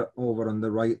see there over on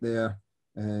the right there,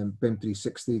 BIM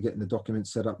 360, getting the document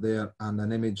set up there, and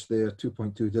an image there,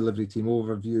 2.2 delivery team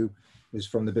overview is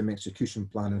from the BIM execution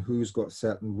plan and who's got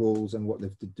certain roles and what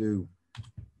they've to do.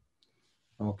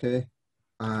 Okay,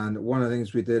 and one of the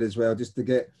things we did as well, just to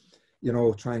get, you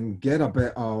know, try and get a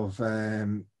bit of,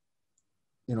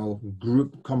 you know,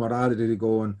 group camaraderie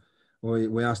going,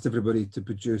 we asked everybody to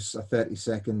produce a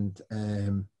 30-second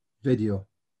video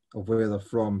of where they're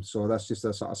from. So that's just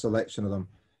a sort of selection of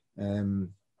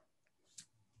them.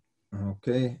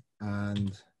 Okay,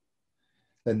 and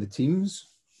then the teams.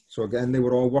 So again, they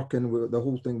were all working, the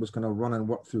whole thing was kind of run and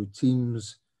work through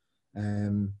teams.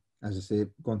 As I say,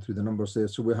 gone through the numbers there.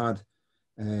 So we had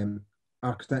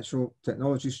architectural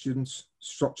technology students,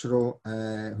 structural,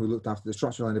 who looked after the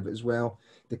structural end of it as well.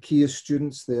 The Kia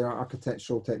students, they are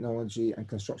architectural technology and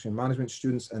construction management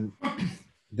students, and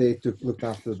they looked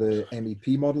after the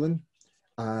MEP modeling.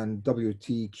 And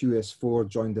WTQS4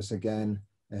 joined us again,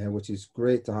 which is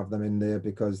great to have them in there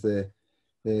because they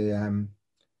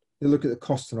look at the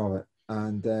costing of it,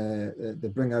 and they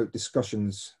bring out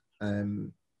discussions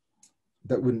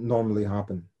that wouldn't normally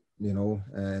happen. You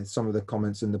know, some of the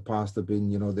comments in the past have been,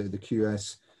 you know, the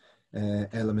QS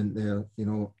element there, you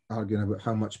know, arguing about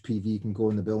how much PV can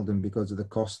go in the building because of the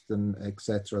cost and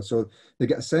etc. So they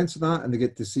get a sense of that, and they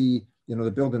get to see, you know,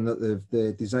 the building that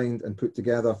they've designed and put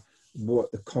together,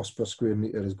 what the cost per square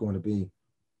meter is going to be.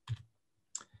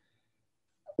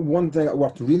 One thing that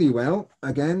worked really well,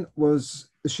 again, was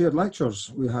the shared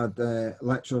lectures. We had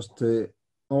lectures to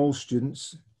all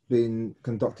students being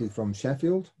conducted from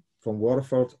Sheffield, from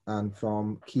Waterford, and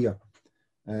from Kia.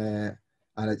 And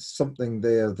it's something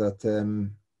there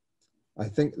that I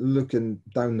think looking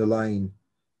down the line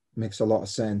makes a lot of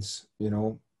sense, you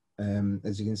know.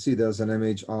 As you can see, there's an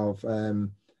image of a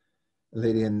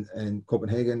lady in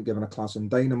Copenhagen giving a class in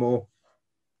Dynamo.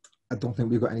 I don't think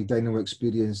we've got any Dynamo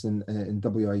experience in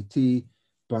WIT,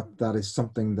 but that is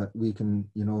something that we can,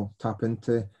 you know, tap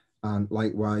into. And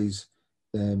likewise,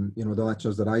 you know, the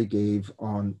lectures that I gave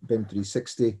on BIM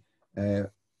 360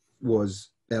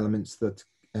 was elements that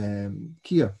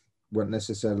Kia weren't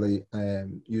necessarily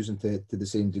using to the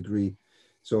same degree.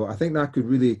 So I think that could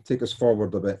really take us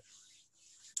forward a bit.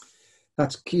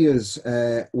 That's Kia's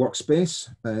workspace.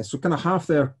 So kind of half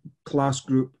their class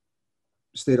group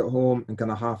stayed at home and kind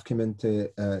of half came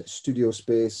into studio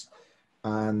space.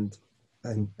 And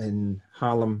in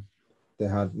Harlem, they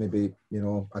had maybe, you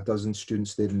know, a dozen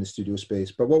students stayed in the studio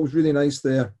space. But what was really nice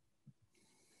there,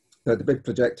 they had the big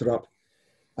projector up,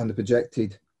 and they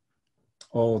projected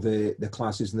all the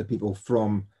classes and the people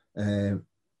from that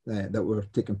were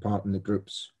taking part in the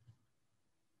groups.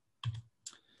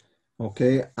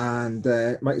 Okay, and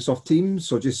Microsoft Teams,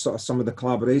 so just sort of some of the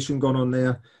collaboration going on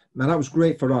there. Man, that was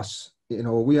great for us. You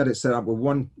know, we had it set up with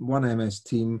one MS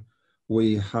team.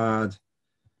 We had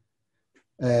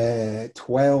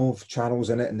 12 channels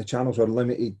in it, and the channels were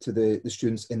limited to the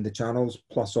students in the channels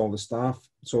plus all the staff.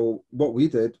 So what we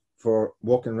did for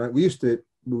walking around, we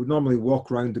would normally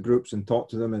walk around the groups and talk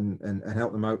to them and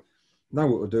help them out. Now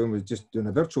what we're doing was just doing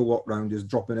a virtual walk around, just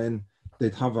dropping in.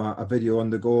 They'd have a video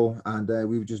on the go, and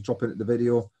we would just drop in at the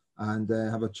video and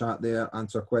have a chat there,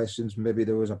 answer questions. Maybe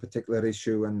there was a particular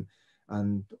issue, and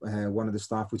one of the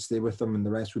staff would stay with them and the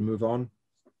rest would move on.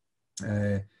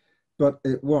 But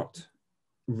it worked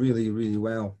really, really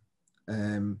well.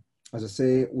 As I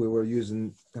say, we were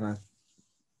using kind of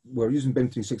we're using BIM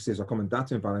 360 as a common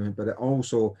data environment, but it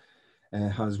also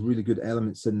has really good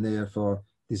elements in there for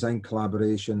design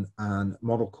collaboration and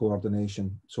model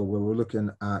coordination. So where we're looking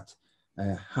at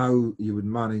how you would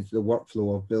manage the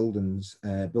workflow of buildings,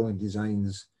 building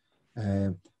designs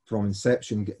from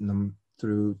inception, getting them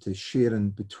through to sharing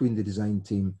between the design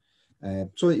team,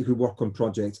 so that you could work on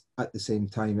projects at the same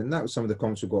time. And that was some of the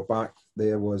comments we got back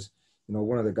there was, you know,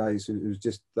 one of the guys who was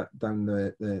just down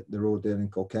the road there in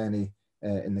Kilkenny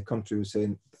in the country was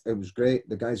saying it was great.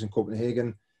 The guys in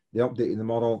Copenhagen, they updated the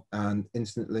model and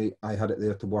instantly I had it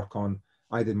there to work on.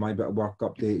 I did my bit of work,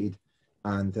 updated,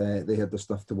 and they had the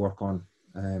stuff to work on.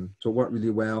 So it worked really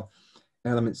well.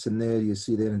 Elements in there, you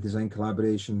see there in design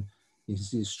collaboration, you can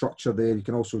see the structure there. You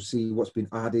can also see what's been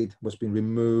added, what's been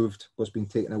removed, what's been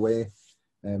taken away.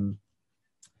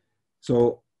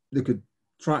 So they could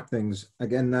track things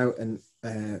again now in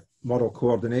model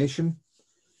coordination,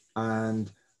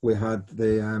 and we had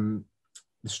the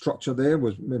structure there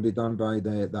was maybe done by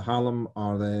the Hallam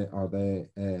or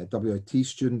the WIT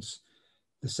students.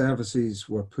 The services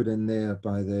were put in there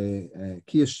by the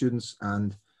Kia students,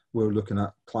 and we're looking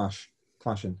at clash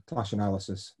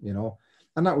analysis, you know.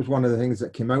 And that was one of the things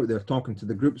that came out there talking to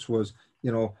the groups was,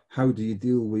 you know, how do you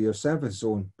deal with your service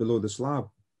zone below the slab?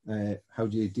 How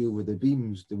do you deal with the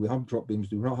beams? Do we have drop beams?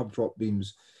 Do we not have drop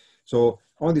beams? So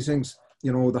all these things,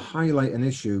 you know, the highlight an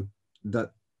issue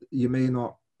that you may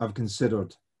not have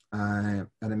considered, and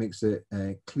it makes it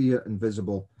clear and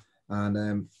visible.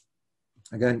 And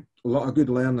again, a lot of good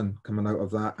learning coming out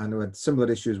of that. And we had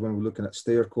similar issues when we were looking at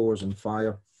stair cores and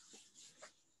fire.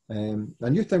 A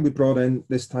new thing we brought in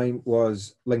this time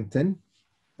was LinkedIn.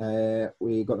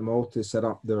 We got them all to set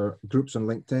up their groups on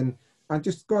LinkedIn and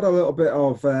just got a little bit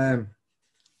of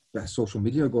social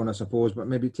media going, I suppose, but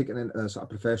maybe taking it into a sort of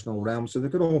professional realm. So they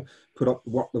could all put up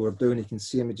what they were doing. You can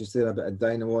see images there, a bit of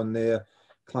dyno on there,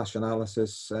 clash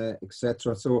analysis,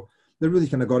 etc. So they really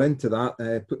kind of got into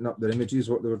that, putting up their images,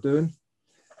 what they were doing.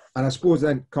 And I suppose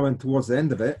then coming towards the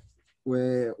end of it,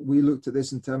 where we looked at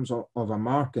this in terms of a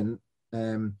marking,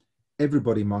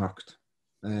 everybody marked.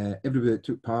 Everybody that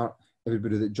took part,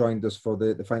 everybody that joined us for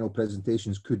the final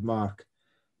presentations could mark.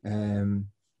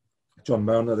 John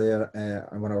Marner there,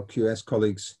 and one of our QS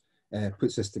colleagues,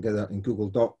 puts this together in Google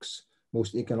Docs.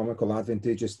 Most economical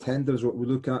advantageous tender is what we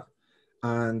look at.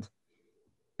 And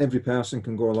every person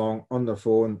can go along on their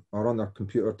phone or on their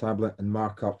computer tablet and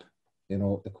mark up, you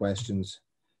know, the questions.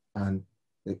 And,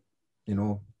 it, you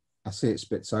know, I say it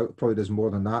spits out, it probably does more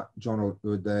than that. John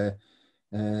would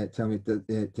tell me that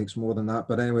it takes more than that.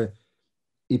 But anyway,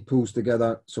 he pulls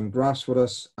together some graphs for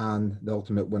us and the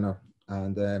ultimate winner.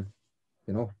 And,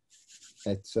 you know,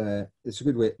 it's a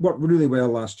good way. It worked really well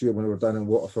last year when we were down in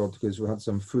Waterford because we had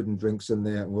some food and drinks in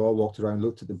there and we all walked around,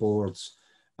 looked at the boards,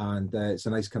 and it's a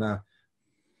nice kind of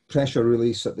pressure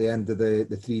release at the end of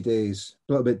the 3 days.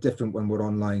 A little bit different when we're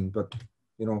online, but,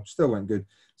 you know, still went good.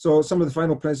 So some of the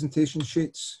final presentation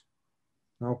sheets.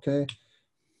 Okay.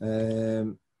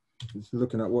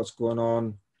 Looking at what's going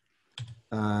on,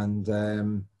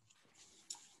 and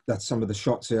that's some of the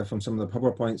shots here from some of the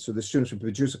PowerPoints. So the students would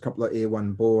produce a couple of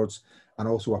A1 boards and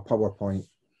also a PowerPoint.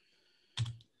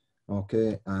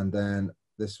 Okay, and then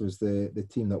this was the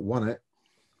team that won it.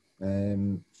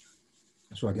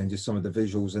 So again, just some of the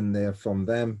visuals in there from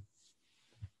them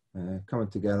coming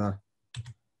together,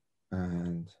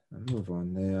 and I'll move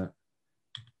on there.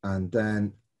 And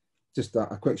then just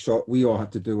a quick shot. We all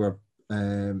had to do our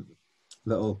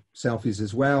little selfies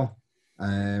as well.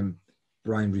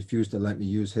 Brian refused to let me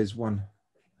use his one,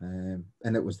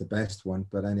 and it was the best one.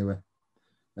 But anyway,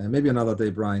 maybe another day,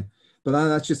 Brian. But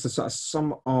that's just a sort of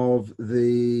some of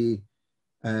the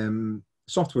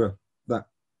software that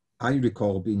I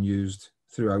recall being used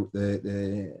throughout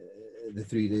the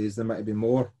 3 days. There might have been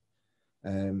more,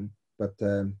 but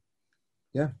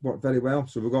yeah, worked very well.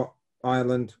 So we've got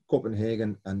Ireland,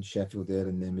 Copenhagen, and Sheffield there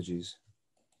in the images.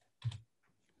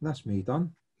 And that's me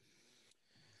done.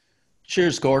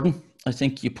 Cheers, Gordon. I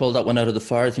think you pulled that one out of the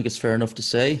fire. I think it's fair enough to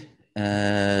say.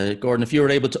 Gordon, if you were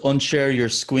able to unshare your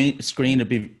screen, it'd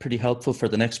be pretty helpful for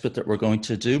the next bit that we're going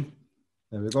to do.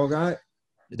 There we go, Guy.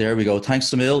 There we go.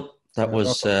 Thanks, Emil. That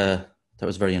was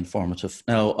very informative.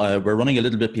 Now, we're running a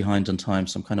little bit behind on time,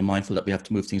 so I'm kind of mindful that we have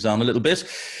to move things on a little bit.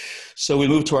 So we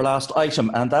move to our last item,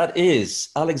 and that is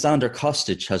Aleksander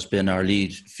Kostic has been our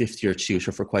lead fifth-year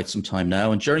tutor for quite some time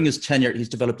now. And during his tenure, he's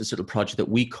developed this little project that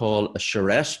we call a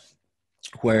Charette,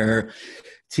 where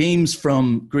themes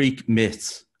from Greek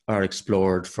myths are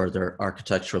explored for their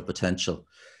architectural potential.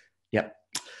 Yeah.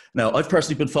 Now, I've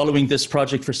personally been following this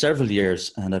project for several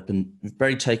years, and I've been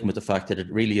very taken with the fact that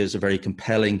it really is a very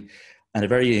compelling and a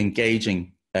very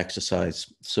engaging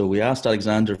exercise. So we asked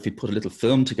Aleksander if he'd put a little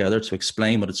film together to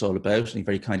explain what it's all about, and he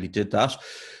very kindly did that.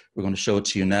 We're going to show it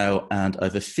to you now, and I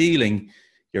have a feeling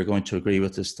you're going to agree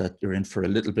with us that you're in for a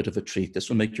little bit of a treat. This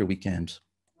will make your weekend.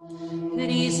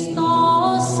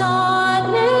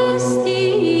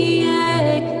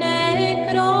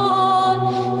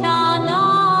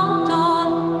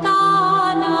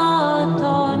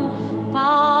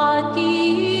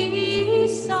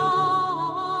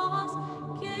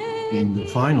 In the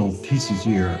final thesis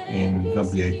year in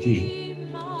WAT,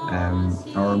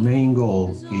 our main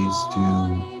goal is to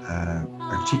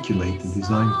articulate the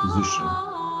design position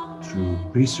through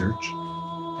research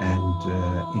and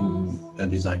in a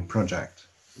design project.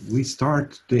 We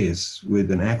start this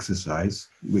with an exercise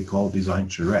we call Design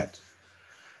Charette.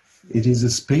 It is a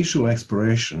spatial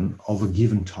exploration of a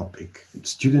given topic.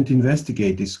 Students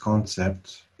investigate this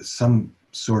concept, some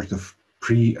sort of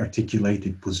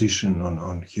pre-articulated position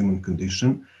on human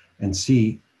condition, and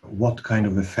see what kind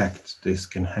of effect this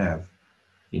can have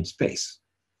in space.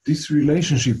 This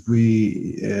relationship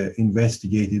we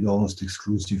investigated almost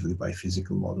exclusively by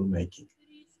physical model making.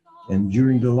 And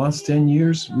during the last 10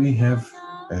 years, we have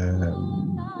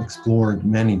explored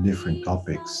many different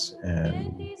topics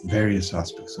and various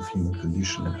aspects of human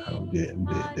condition and how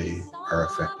they are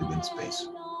affected in space.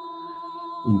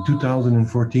 In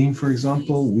 2014, for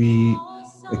example, we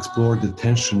explored the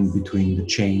tension between the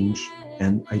change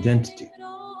and identity.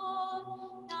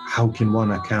 How can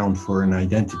one account for an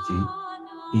identity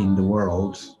in the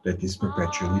world that is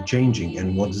perpetually changing,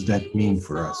 and what does that mean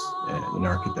for us in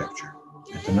architecture?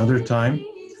 At another time,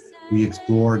 we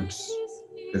explored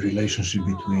the relationship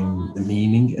between the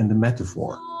meaning and the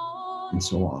metaphor, and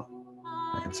so on.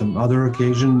 At some other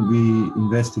occasion, we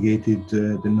investigated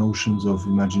the notions of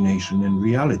imagination and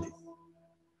reality.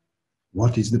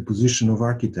 What is the position of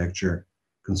architecture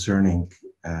concerning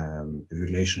the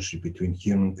relationship between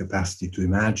human capacity to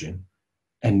imagine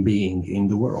and being in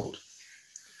the world?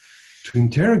 To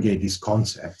interrogate these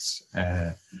concepts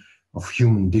of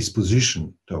human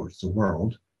disposition towards the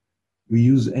world, we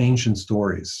use ancient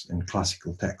stories and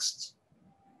classical texts.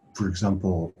 For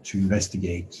example, to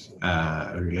investigate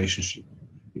a relationship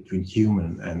between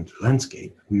human and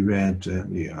landscape, we read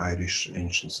the Irish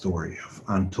ancient story of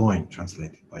Antoine,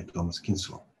 translated by Thomas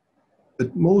Chisholm.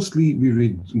 But mostly we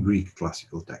read Greek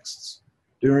classical texts.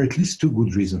 There are at least two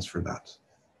good reasons for that.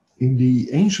 In the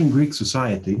ancient Greek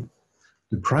society,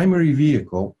 the primary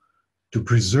vehicle to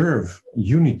preserve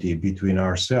unity between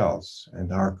ourselves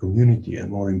and our community, and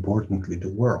more importantly,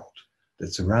 the world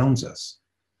that surrounds us,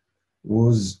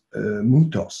 was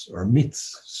mythos or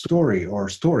myths, story or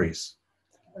stories.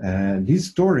 These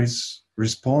stories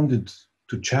responded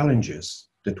to challenges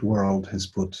that the world has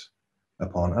put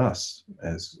upon us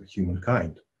as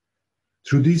humankind.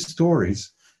 Through these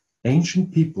stories,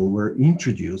 ancient people were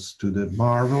introduced to the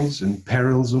marvels and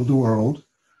perils of the world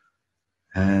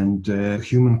and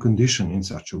human condition in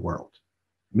such a world.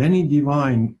 Many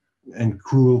divine and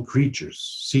cruel creatures,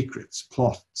 secrets,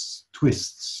 plots,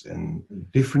 twists, and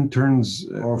different turns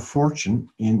of fortune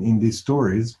in these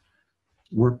stories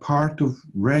were part of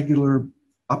regular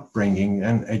upbringing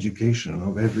and education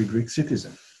of every Greek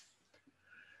citizen.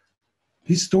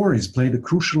 These stories played a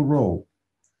crucial role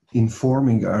in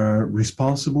forming a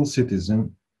responsible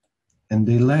citizen, and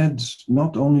they led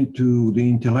not only to the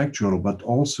intellectual, but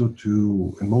also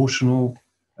to emotional,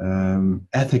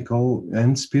 ethical,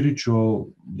 and spiritual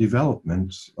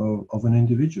development of an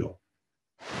individual.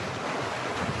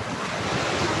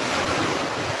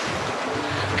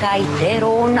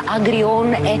 Kaiteron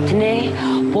agrion etne,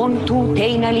 pontu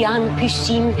teinalian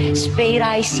pysin,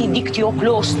 speiraisi dictio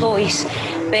klostois,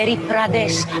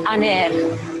 periprades aner,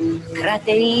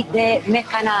 krateide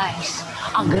mekanais,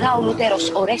 agrauluteros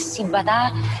oressi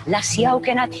bata,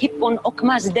 lasiaukenat hippon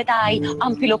okmas detai,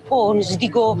 ampilopons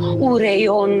digo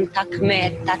ureion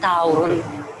takmet tatauron.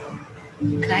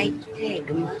 Kai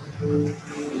tegma,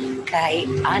 kai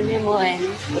anemoen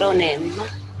pronem,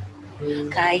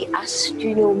 kai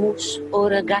astynomus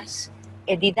orgas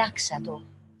edidaxato.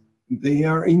 They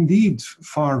are indeed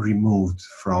far removed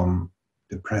from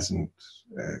the present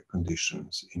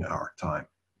conditions in our time.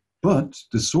 But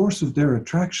the source of their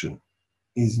attraction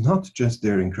is not just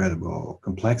their incredible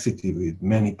complexity with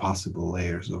many possible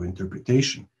layers of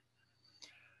interpretation.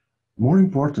 More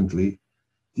importantly,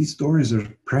 these stories are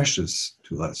precious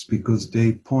to us because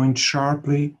they point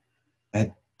sharply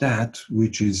at that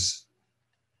which is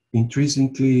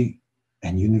intrinsically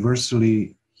and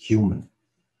universally human.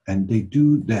 And they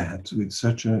do that with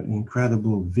such an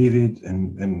incredible, vivid,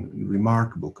 and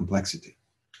remarkable complexity.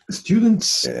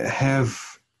 Students have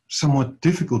somewhat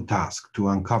difficult task to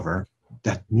uncover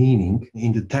that meaning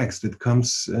in the text that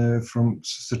comes from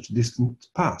such a distant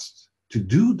past. To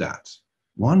do that,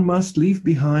 one must leave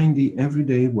behind the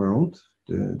everyday world,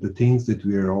 the things that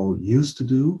we are all used to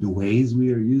do, the ways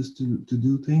we are used to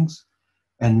do things,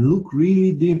 and look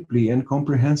really deeply and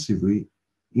comprehensively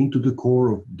into the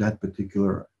core of that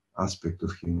particular aspect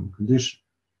of human condition.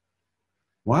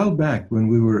 A while back, when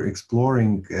we were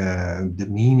exploring the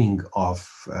meaning of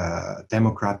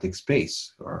democratic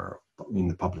space or in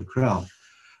the public realm,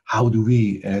 how do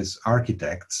we as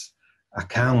architects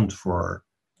account for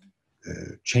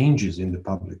changes in the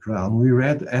public realm, we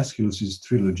read Aeschylus's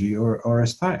trilogy or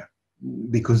Oresteia,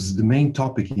 because the main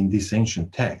topic in this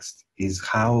ancient text is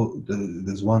how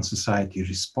this one society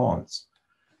responds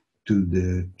to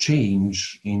the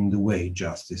change in the way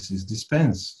justice is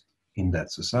dispensed in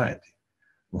that society.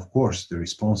 Of course, the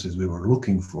responses we were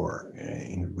looking for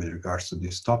with regards to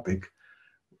this topic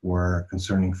were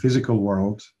concerning physical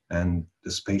world and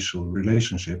the spatial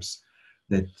relationships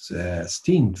that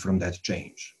stemmed from that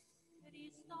change.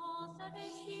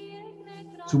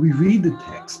 So we read the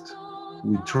text,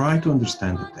 we try to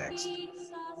understand the text,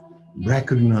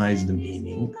 recognize the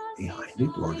meaning behind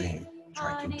it, or they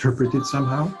try to interpret it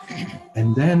somehow,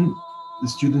 and then the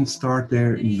students start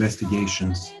their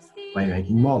investigations by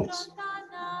making models.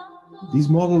 These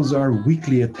models are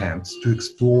weekly attempts to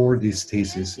explore these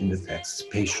theses in the text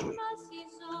spatially.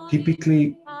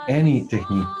 Typically, any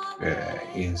technique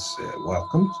is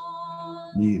welcomed.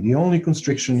 The only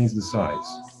constriction is the size.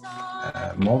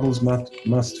 Models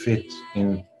must fit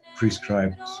in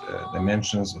prescribed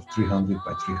dimensions of 300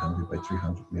 by 300 by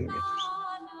 300 millimeters.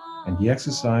 And the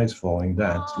exercise following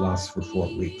that lasts for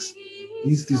 4 weeks.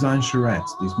 These design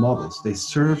charrettes, these models, they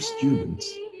serve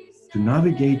students to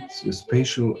navigate the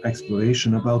spatial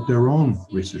exploration about their own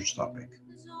research topic.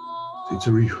 It's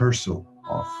a rehearsal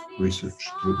of research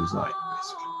through design,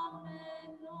 basically.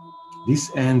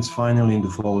 This ends finally in the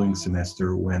following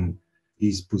semester when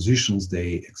these positions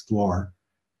they explore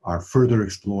are further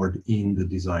explored in the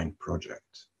design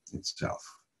project itself.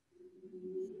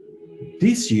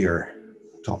 This year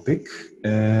topic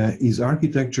is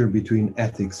architecture between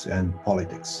ethics and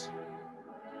politics.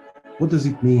 What does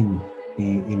it mean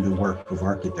in the work of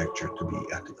architecture to be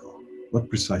ethical? What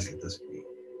precisely does it mean?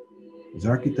 Is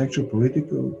architecture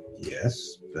political?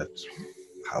 Yes, but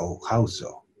how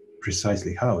so?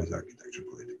 Precisely how is architecture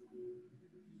political?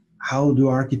 How do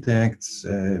architects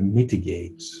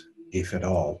mitigate, if at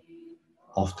all,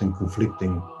 often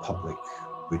conflicting public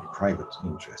with private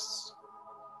interests?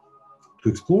 To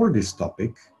explore this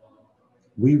topic,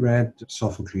 we read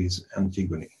Sophocles'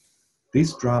 Antigone.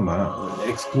 This drama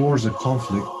explores a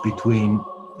conflict between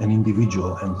an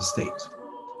individual and the state.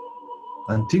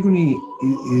 Antigone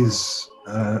is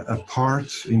a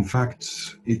part, in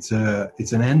fact, it's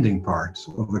an ending part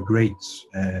of a great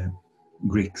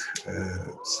Greek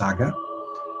saga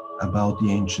about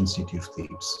the ancient city of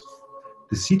Thebes.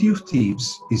 The city of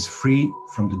Thebes is free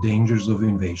from the dangers of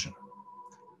invasion.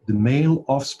 The male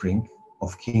offspring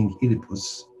of King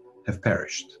Oedipus have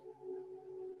perished.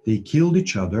 They killed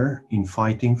each other in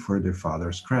fighting for their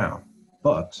father's crown.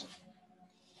 But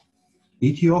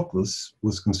Eteocles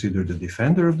was considered the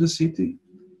defender of the city,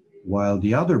 while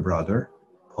the other brother,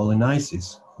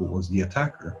 Polynices, who was the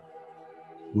attacker,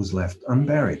 was left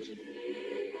unburied,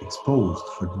 exposed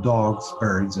for the dogs,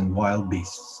 birds, and wild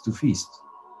beasts to feast.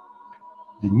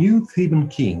 The new Theban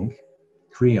king,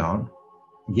 Creon,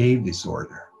 gave this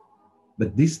order,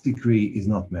 but this decree is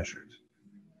not measured.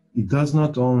 It does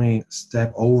not only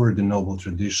step over the noble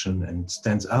tradition and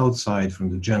stands outside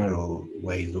from the general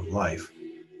ways of life,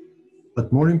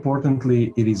 but more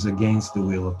importantly, it is against the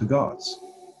will of the gods,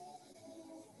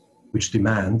 which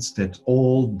demands that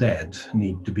all dead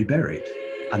need to be buried.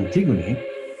 Antigone,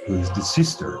 who is the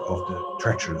sister of the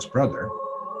treacherous brother,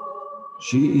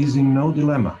 she is in no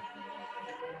dilemma.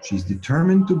 She is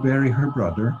determined to bury her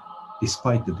brother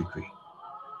despite the decree.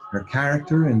 Her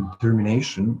character and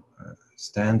determination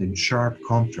stand in sharp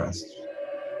contrast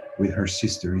with her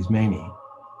sister Ismene,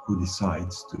 who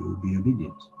decides to be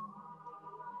obedient.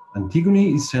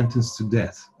 Antigone is sentenced to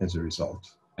death as a result,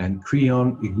 and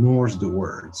Creon ignores the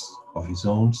words of his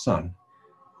own son,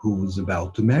 who was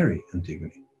about to marry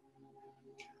Antigone.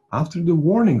 After the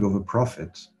warning of a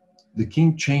prophet, the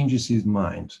king changes his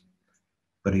mind,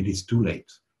 but it is too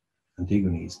late.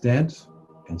 Antigone is dead,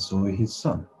 and so is his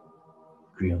son.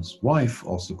 Creon's wife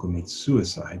also commits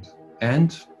suicide,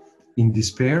 and in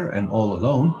despair and all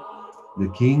alone, the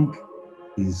king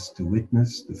is to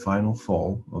witness the final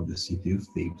fall of the city of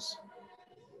Thebes.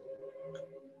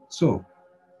 So,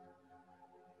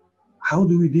 how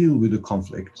do we deal with the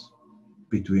conflict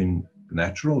between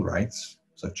natural rights,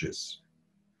 such as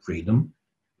freedom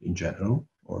in general,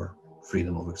 or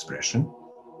freedom of expression,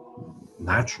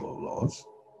 natural laws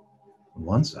on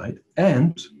one side,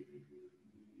 and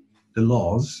the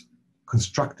laws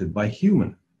constructed by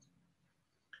human.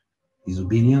 Is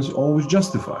obedience always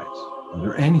justified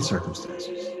under any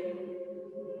circumstances?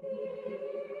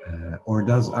 Or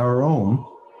does our own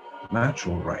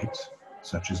natural right,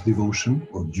 such as devotion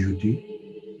or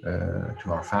duty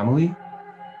to our family,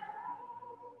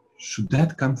 should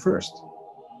that come first?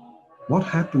 What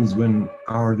happens when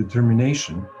our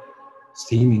determination,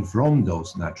 stemming from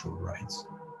those natural rights,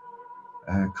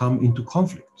 come into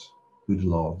conflict with the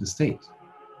law of the state?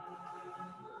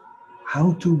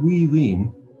 How to weave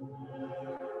in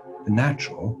the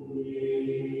natural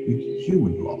with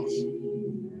human laws?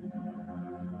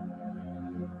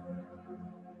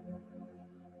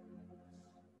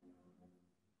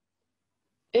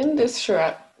 In this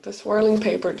charrette, the swirling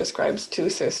paper describes two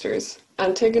sisters,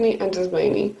 Antigone and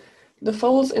Ismene. The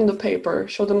folds in the paper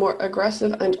show the more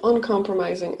aggressive and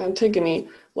uncompromising Antigone,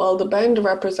 while the bend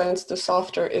represents the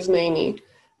softer Ismene.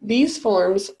 These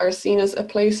forms are seen as a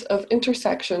place of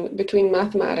intersection between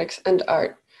mathematics and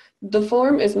art. The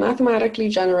form is mathematically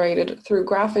generated through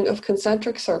graphing of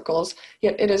concentric circles,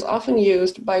 yet it is often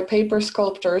used by paper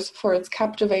sculptors for its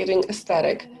captivating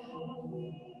aesthetic.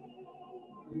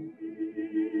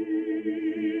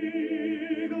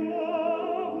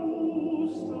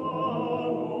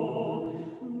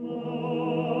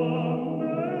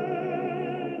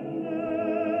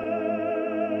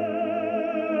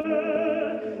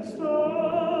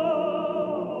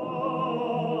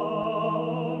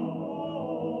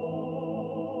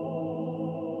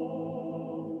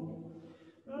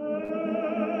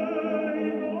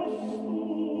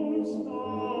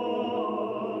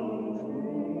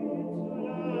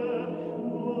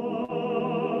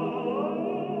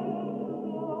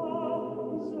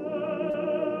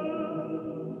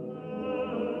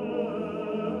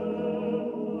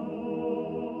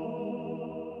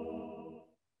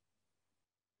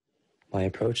 My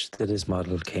approach to this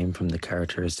model came from the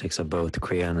characteristics of both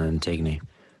Creon and Antigone.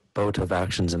 Both have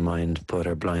actions in mind, but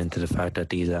are blind to the fact that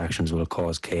these actions will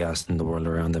cause chaos in the world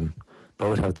around them.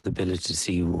 Both have the ability to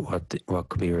see what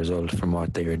could be a result from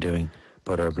what they are doing,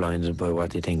 but are blinded by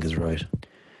what they think is right.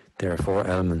 There are four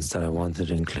elements that I wanted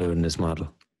to include in this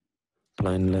model: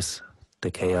 blindness,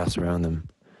 the chaos around them,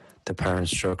 the apparent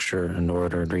structure and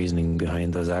ordered reasoning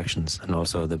behind those actions, and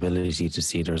also the ability to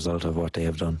see the result of what they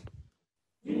have done.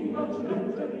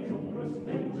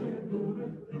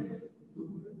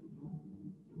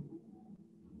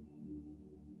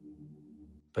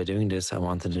 By doing this, I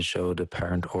wanted to show the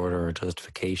apparent order or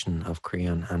justification of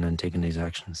Creon and Antigone's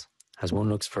actions. As one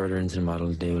looks further into the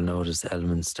model, they will notice the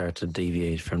elements start to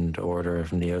deviate from the order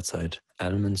from the outside.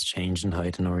 Elements changed in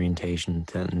height and orientation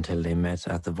until they met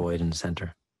at the void in the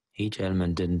center. Each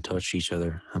element didn't touch each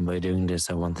other, and by doing this,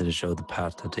 I wanted to show the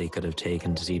path that they could have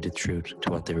taken to see the truth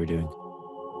to what they were doing.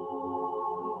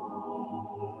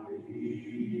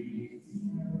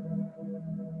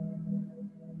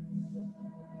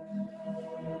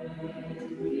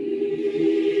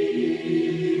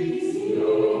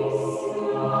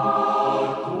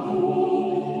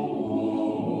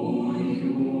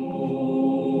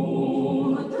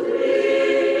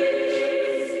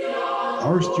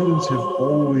 Our students have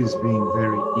always been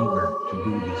very eager to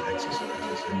do these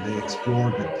exercises, and they explore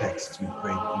the texts with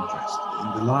great interest.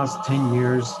 In the last 10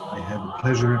 years, I had the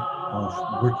pleasure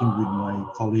of working with my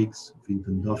colleagues,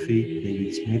 Vinton Duffy,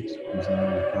 David Smith, who's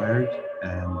now retired,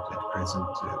 and at present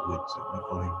with my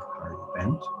colleague Harry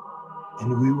Bent.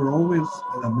 And we were always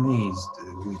amazed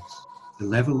with the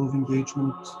level of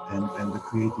engagement and the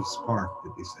creative spark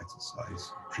that this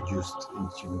exercise produced in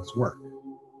students' work.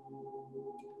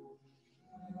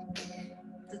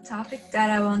 The topic that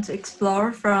I want to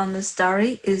explore from the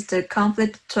story is the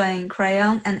conflict between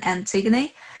Creon and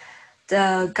Antigone,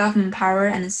 the government power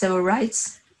and civil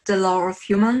rights, the law of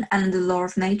human and the law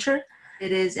of nature.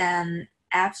 It is an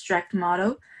abstract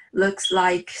model, looks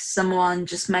like someone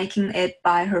just making it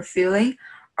by her feeling,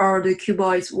 or the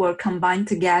cuboids were combined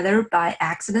together by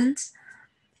accident.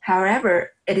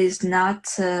 However, it is not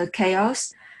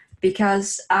chaos,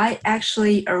 because I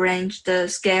actually arranged the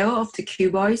scale of the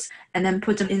cuboids and then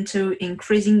put them into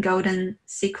increasing golden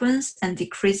sequence and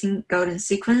decreasing golden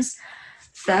sequence.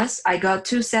 Thus, I got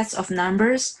two sets of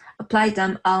numbers, applied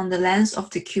them on the length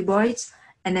of the cuboids,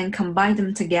 and then combined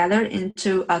them together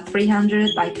into a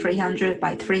 300 by 300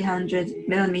 by 300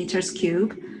 millimeters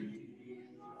cube.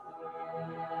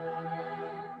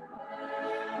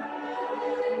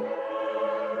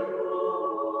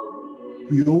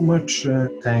 We owe much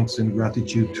thanks and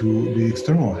gratitude to the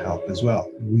external help as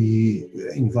well. We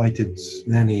invited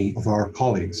many of our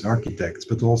colleagues, architects,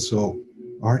 but also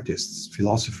artists,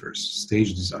 philosophers,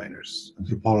 stage designers,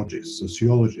 anthropologists,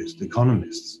 sociologists,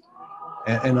 economists,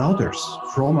 and others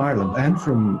from Ireland and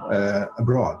from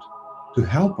abroad to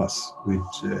help us with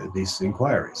these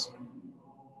inquiries.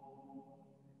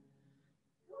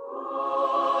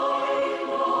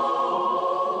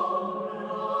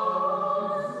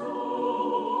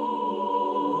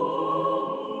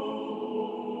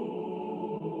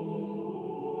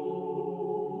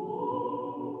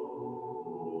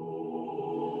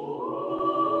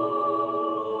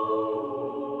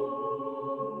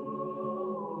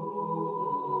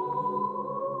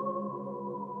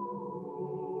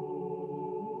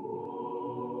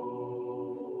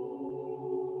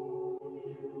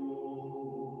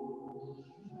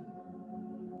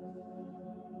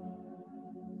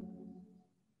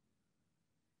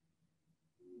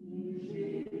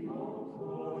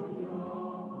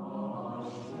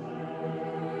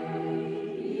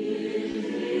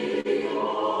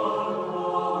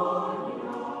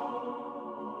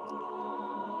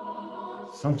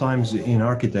 Sometimes in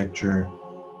architecture,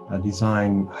 a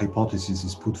design hypothesis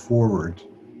is put forward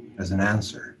as an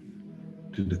answer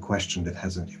to the question that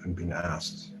hasn't even been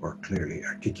asked or clearly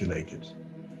articulated.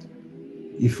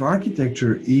 If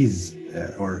architecture is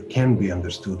or can be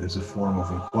understood as a form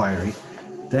of inquiry,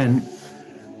 then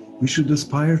we should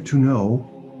aspire to know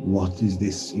what is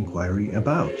this inquiry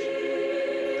about.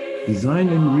 Design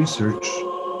and research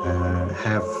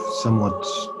have somewhat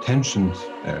tensioned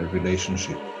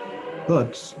relationship.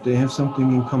 But they have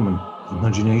something in common,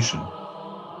 imagination.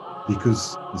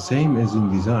 Because the same as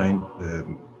in design, the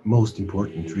most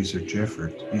important research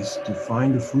effort is to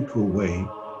find a fruitful way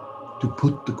to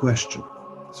put the question.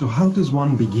 So how does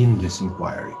one begin this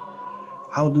inquiry?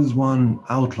 How does one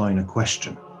outline a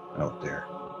question out there?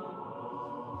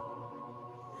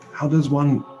 How does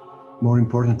one, more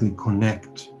importantly,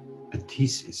 connect a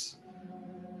thesis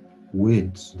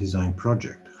with design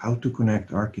project? How to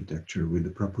connect architecture with the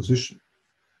proposition?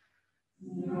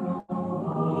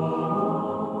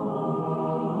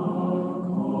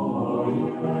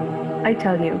 I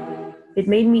tell you, it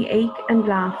made me ache and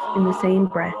laugh in the same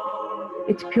breath.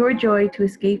 It's pure joy to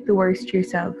escape the worst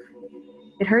yourself.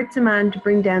 It hurts a man to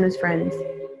bring down his friends,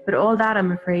 but all that,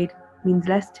 I'm afraid, means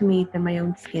less to me than my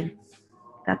own skin.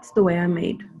 That's the way I'm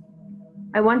made.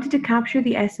 I wanted to capture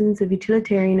the essence of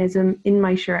utilitarianism in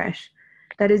my charrette,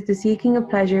 that is the seeking of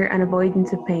pleasure and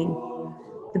avoidance of pain.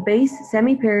 The base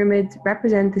semi-pyramids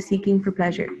represent the seeking for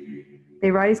pleasure. They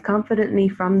rise confidently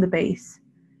from the base.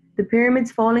 The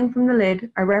pyramids falling from the lid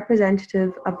are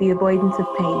representative of the avoidance of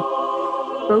pain.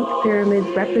 Both pyramids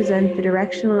represent the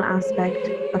directional aspect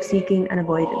of seeking and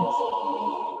avoidance.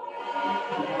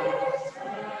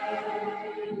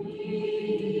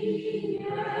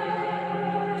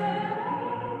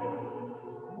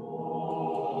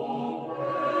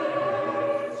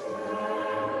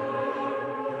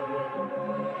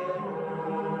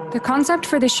 The concept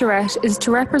for the charrette is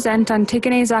to represent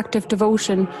Antigone's act of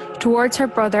devotion towards her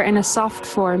brother in a soft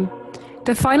form.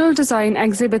 The final design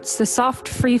exhibits the soft,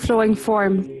 free-flowing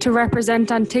form to represent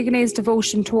Antigone's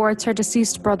devotion towards her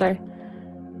deceased brother.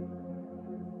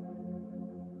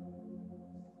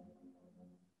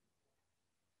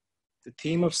 The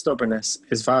theme of stubbornness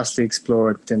is vastly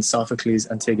explored within Sophocles'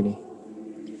 Antigone.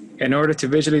 In order to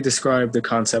visually describe the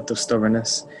concept of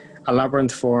stubbornness, a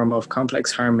labyrinth form of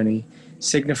complex harmony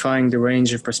signifying the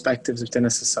range of perspectives within a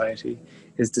society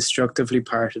is destructively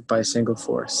parted by a single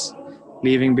force,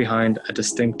 leaving behind a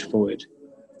distinct void.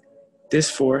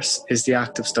 This force is the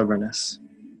act of stubbornness.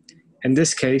 In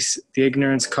this case, the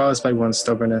ignorance caused by one's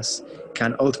stubbornness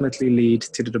can ultimately lead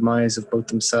to the demise of both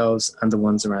themselves and the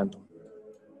ones around them.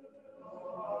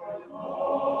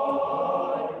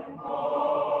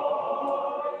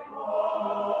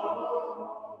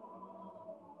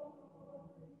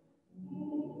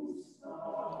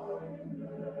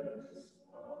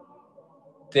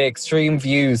 The extreme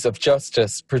views of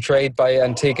justice portrayed by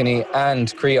Antigone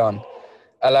and Creon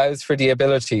allows for the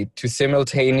ability to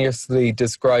simultaneously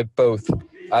describe both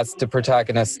as the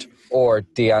protagonist or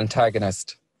the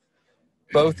antagonist.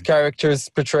 Both characters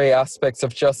portray aspects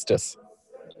of justice,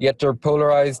 yet their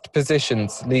polarized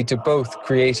positions lead to both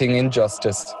creating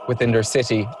injustice within their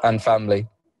city and family.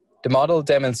 The model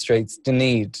demonstrates the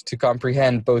need to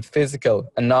comprehend both physical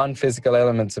and non-physical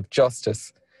elements of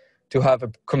justice to have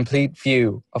a complete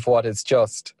view of what is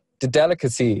just. The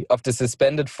delicacy of the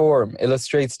suspended form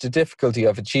illustrates the difficulty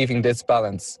of achieving this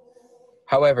balance.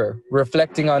 However,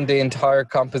 reflecting on the entire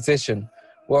composition,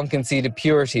 one can see the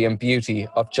purity and beauty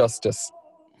of justice.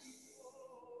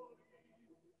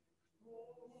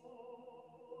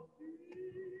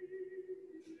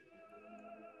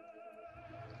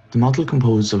 The model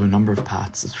composed of a number of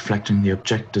paths is reflecting the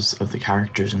objectives of the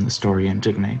characters in the story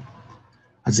Antigone.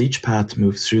 As each path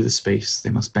moves through the space, they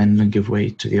must bend and give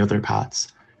way to the other paths,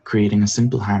 creating a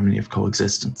simple harmony of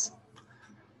coexistence.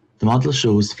 The model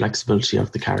shows the flexibility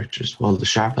of the characters, while the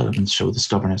sharp elements show the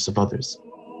stubbornness of others.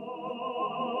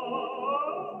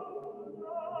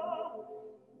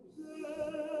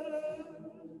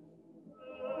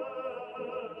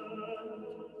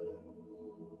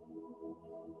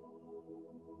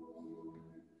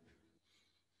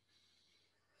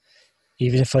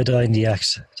 Even if I die in the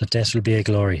act, that death will be a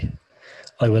glory.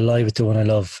 I will lie with the one I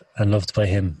love, and loved by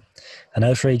him, an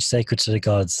outrage sacred to the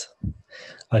gods.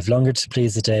 I've longer to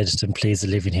please the dead than please the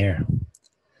living here.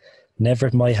 Never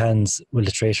at my hands will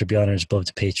the traitor be honoured above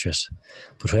the patriot,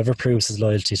 but whoever proves his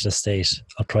loyalty to the state,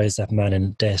 I'll prize that man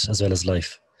in death as well as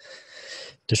life.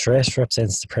 The Charette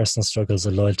represents the personal struggles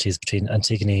and loyalties between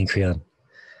Antigone and Creon.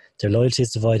 Their loyalty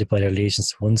is divided by their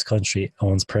allegiance to one's country and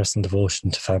one's personal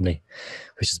devotion to family,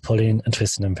 which is pulling and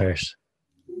twisting them apart.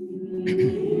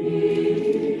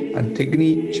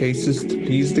 Antigone chases to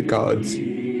please the gods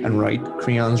and right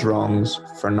Creon's wrongs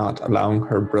for not allowing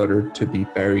her brother to be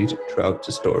buried throughout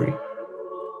the story.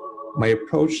 My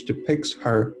approach depicts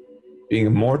her being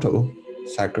immortal,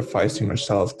 sacrificing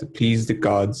herself to please the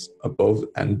gods above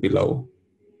and below.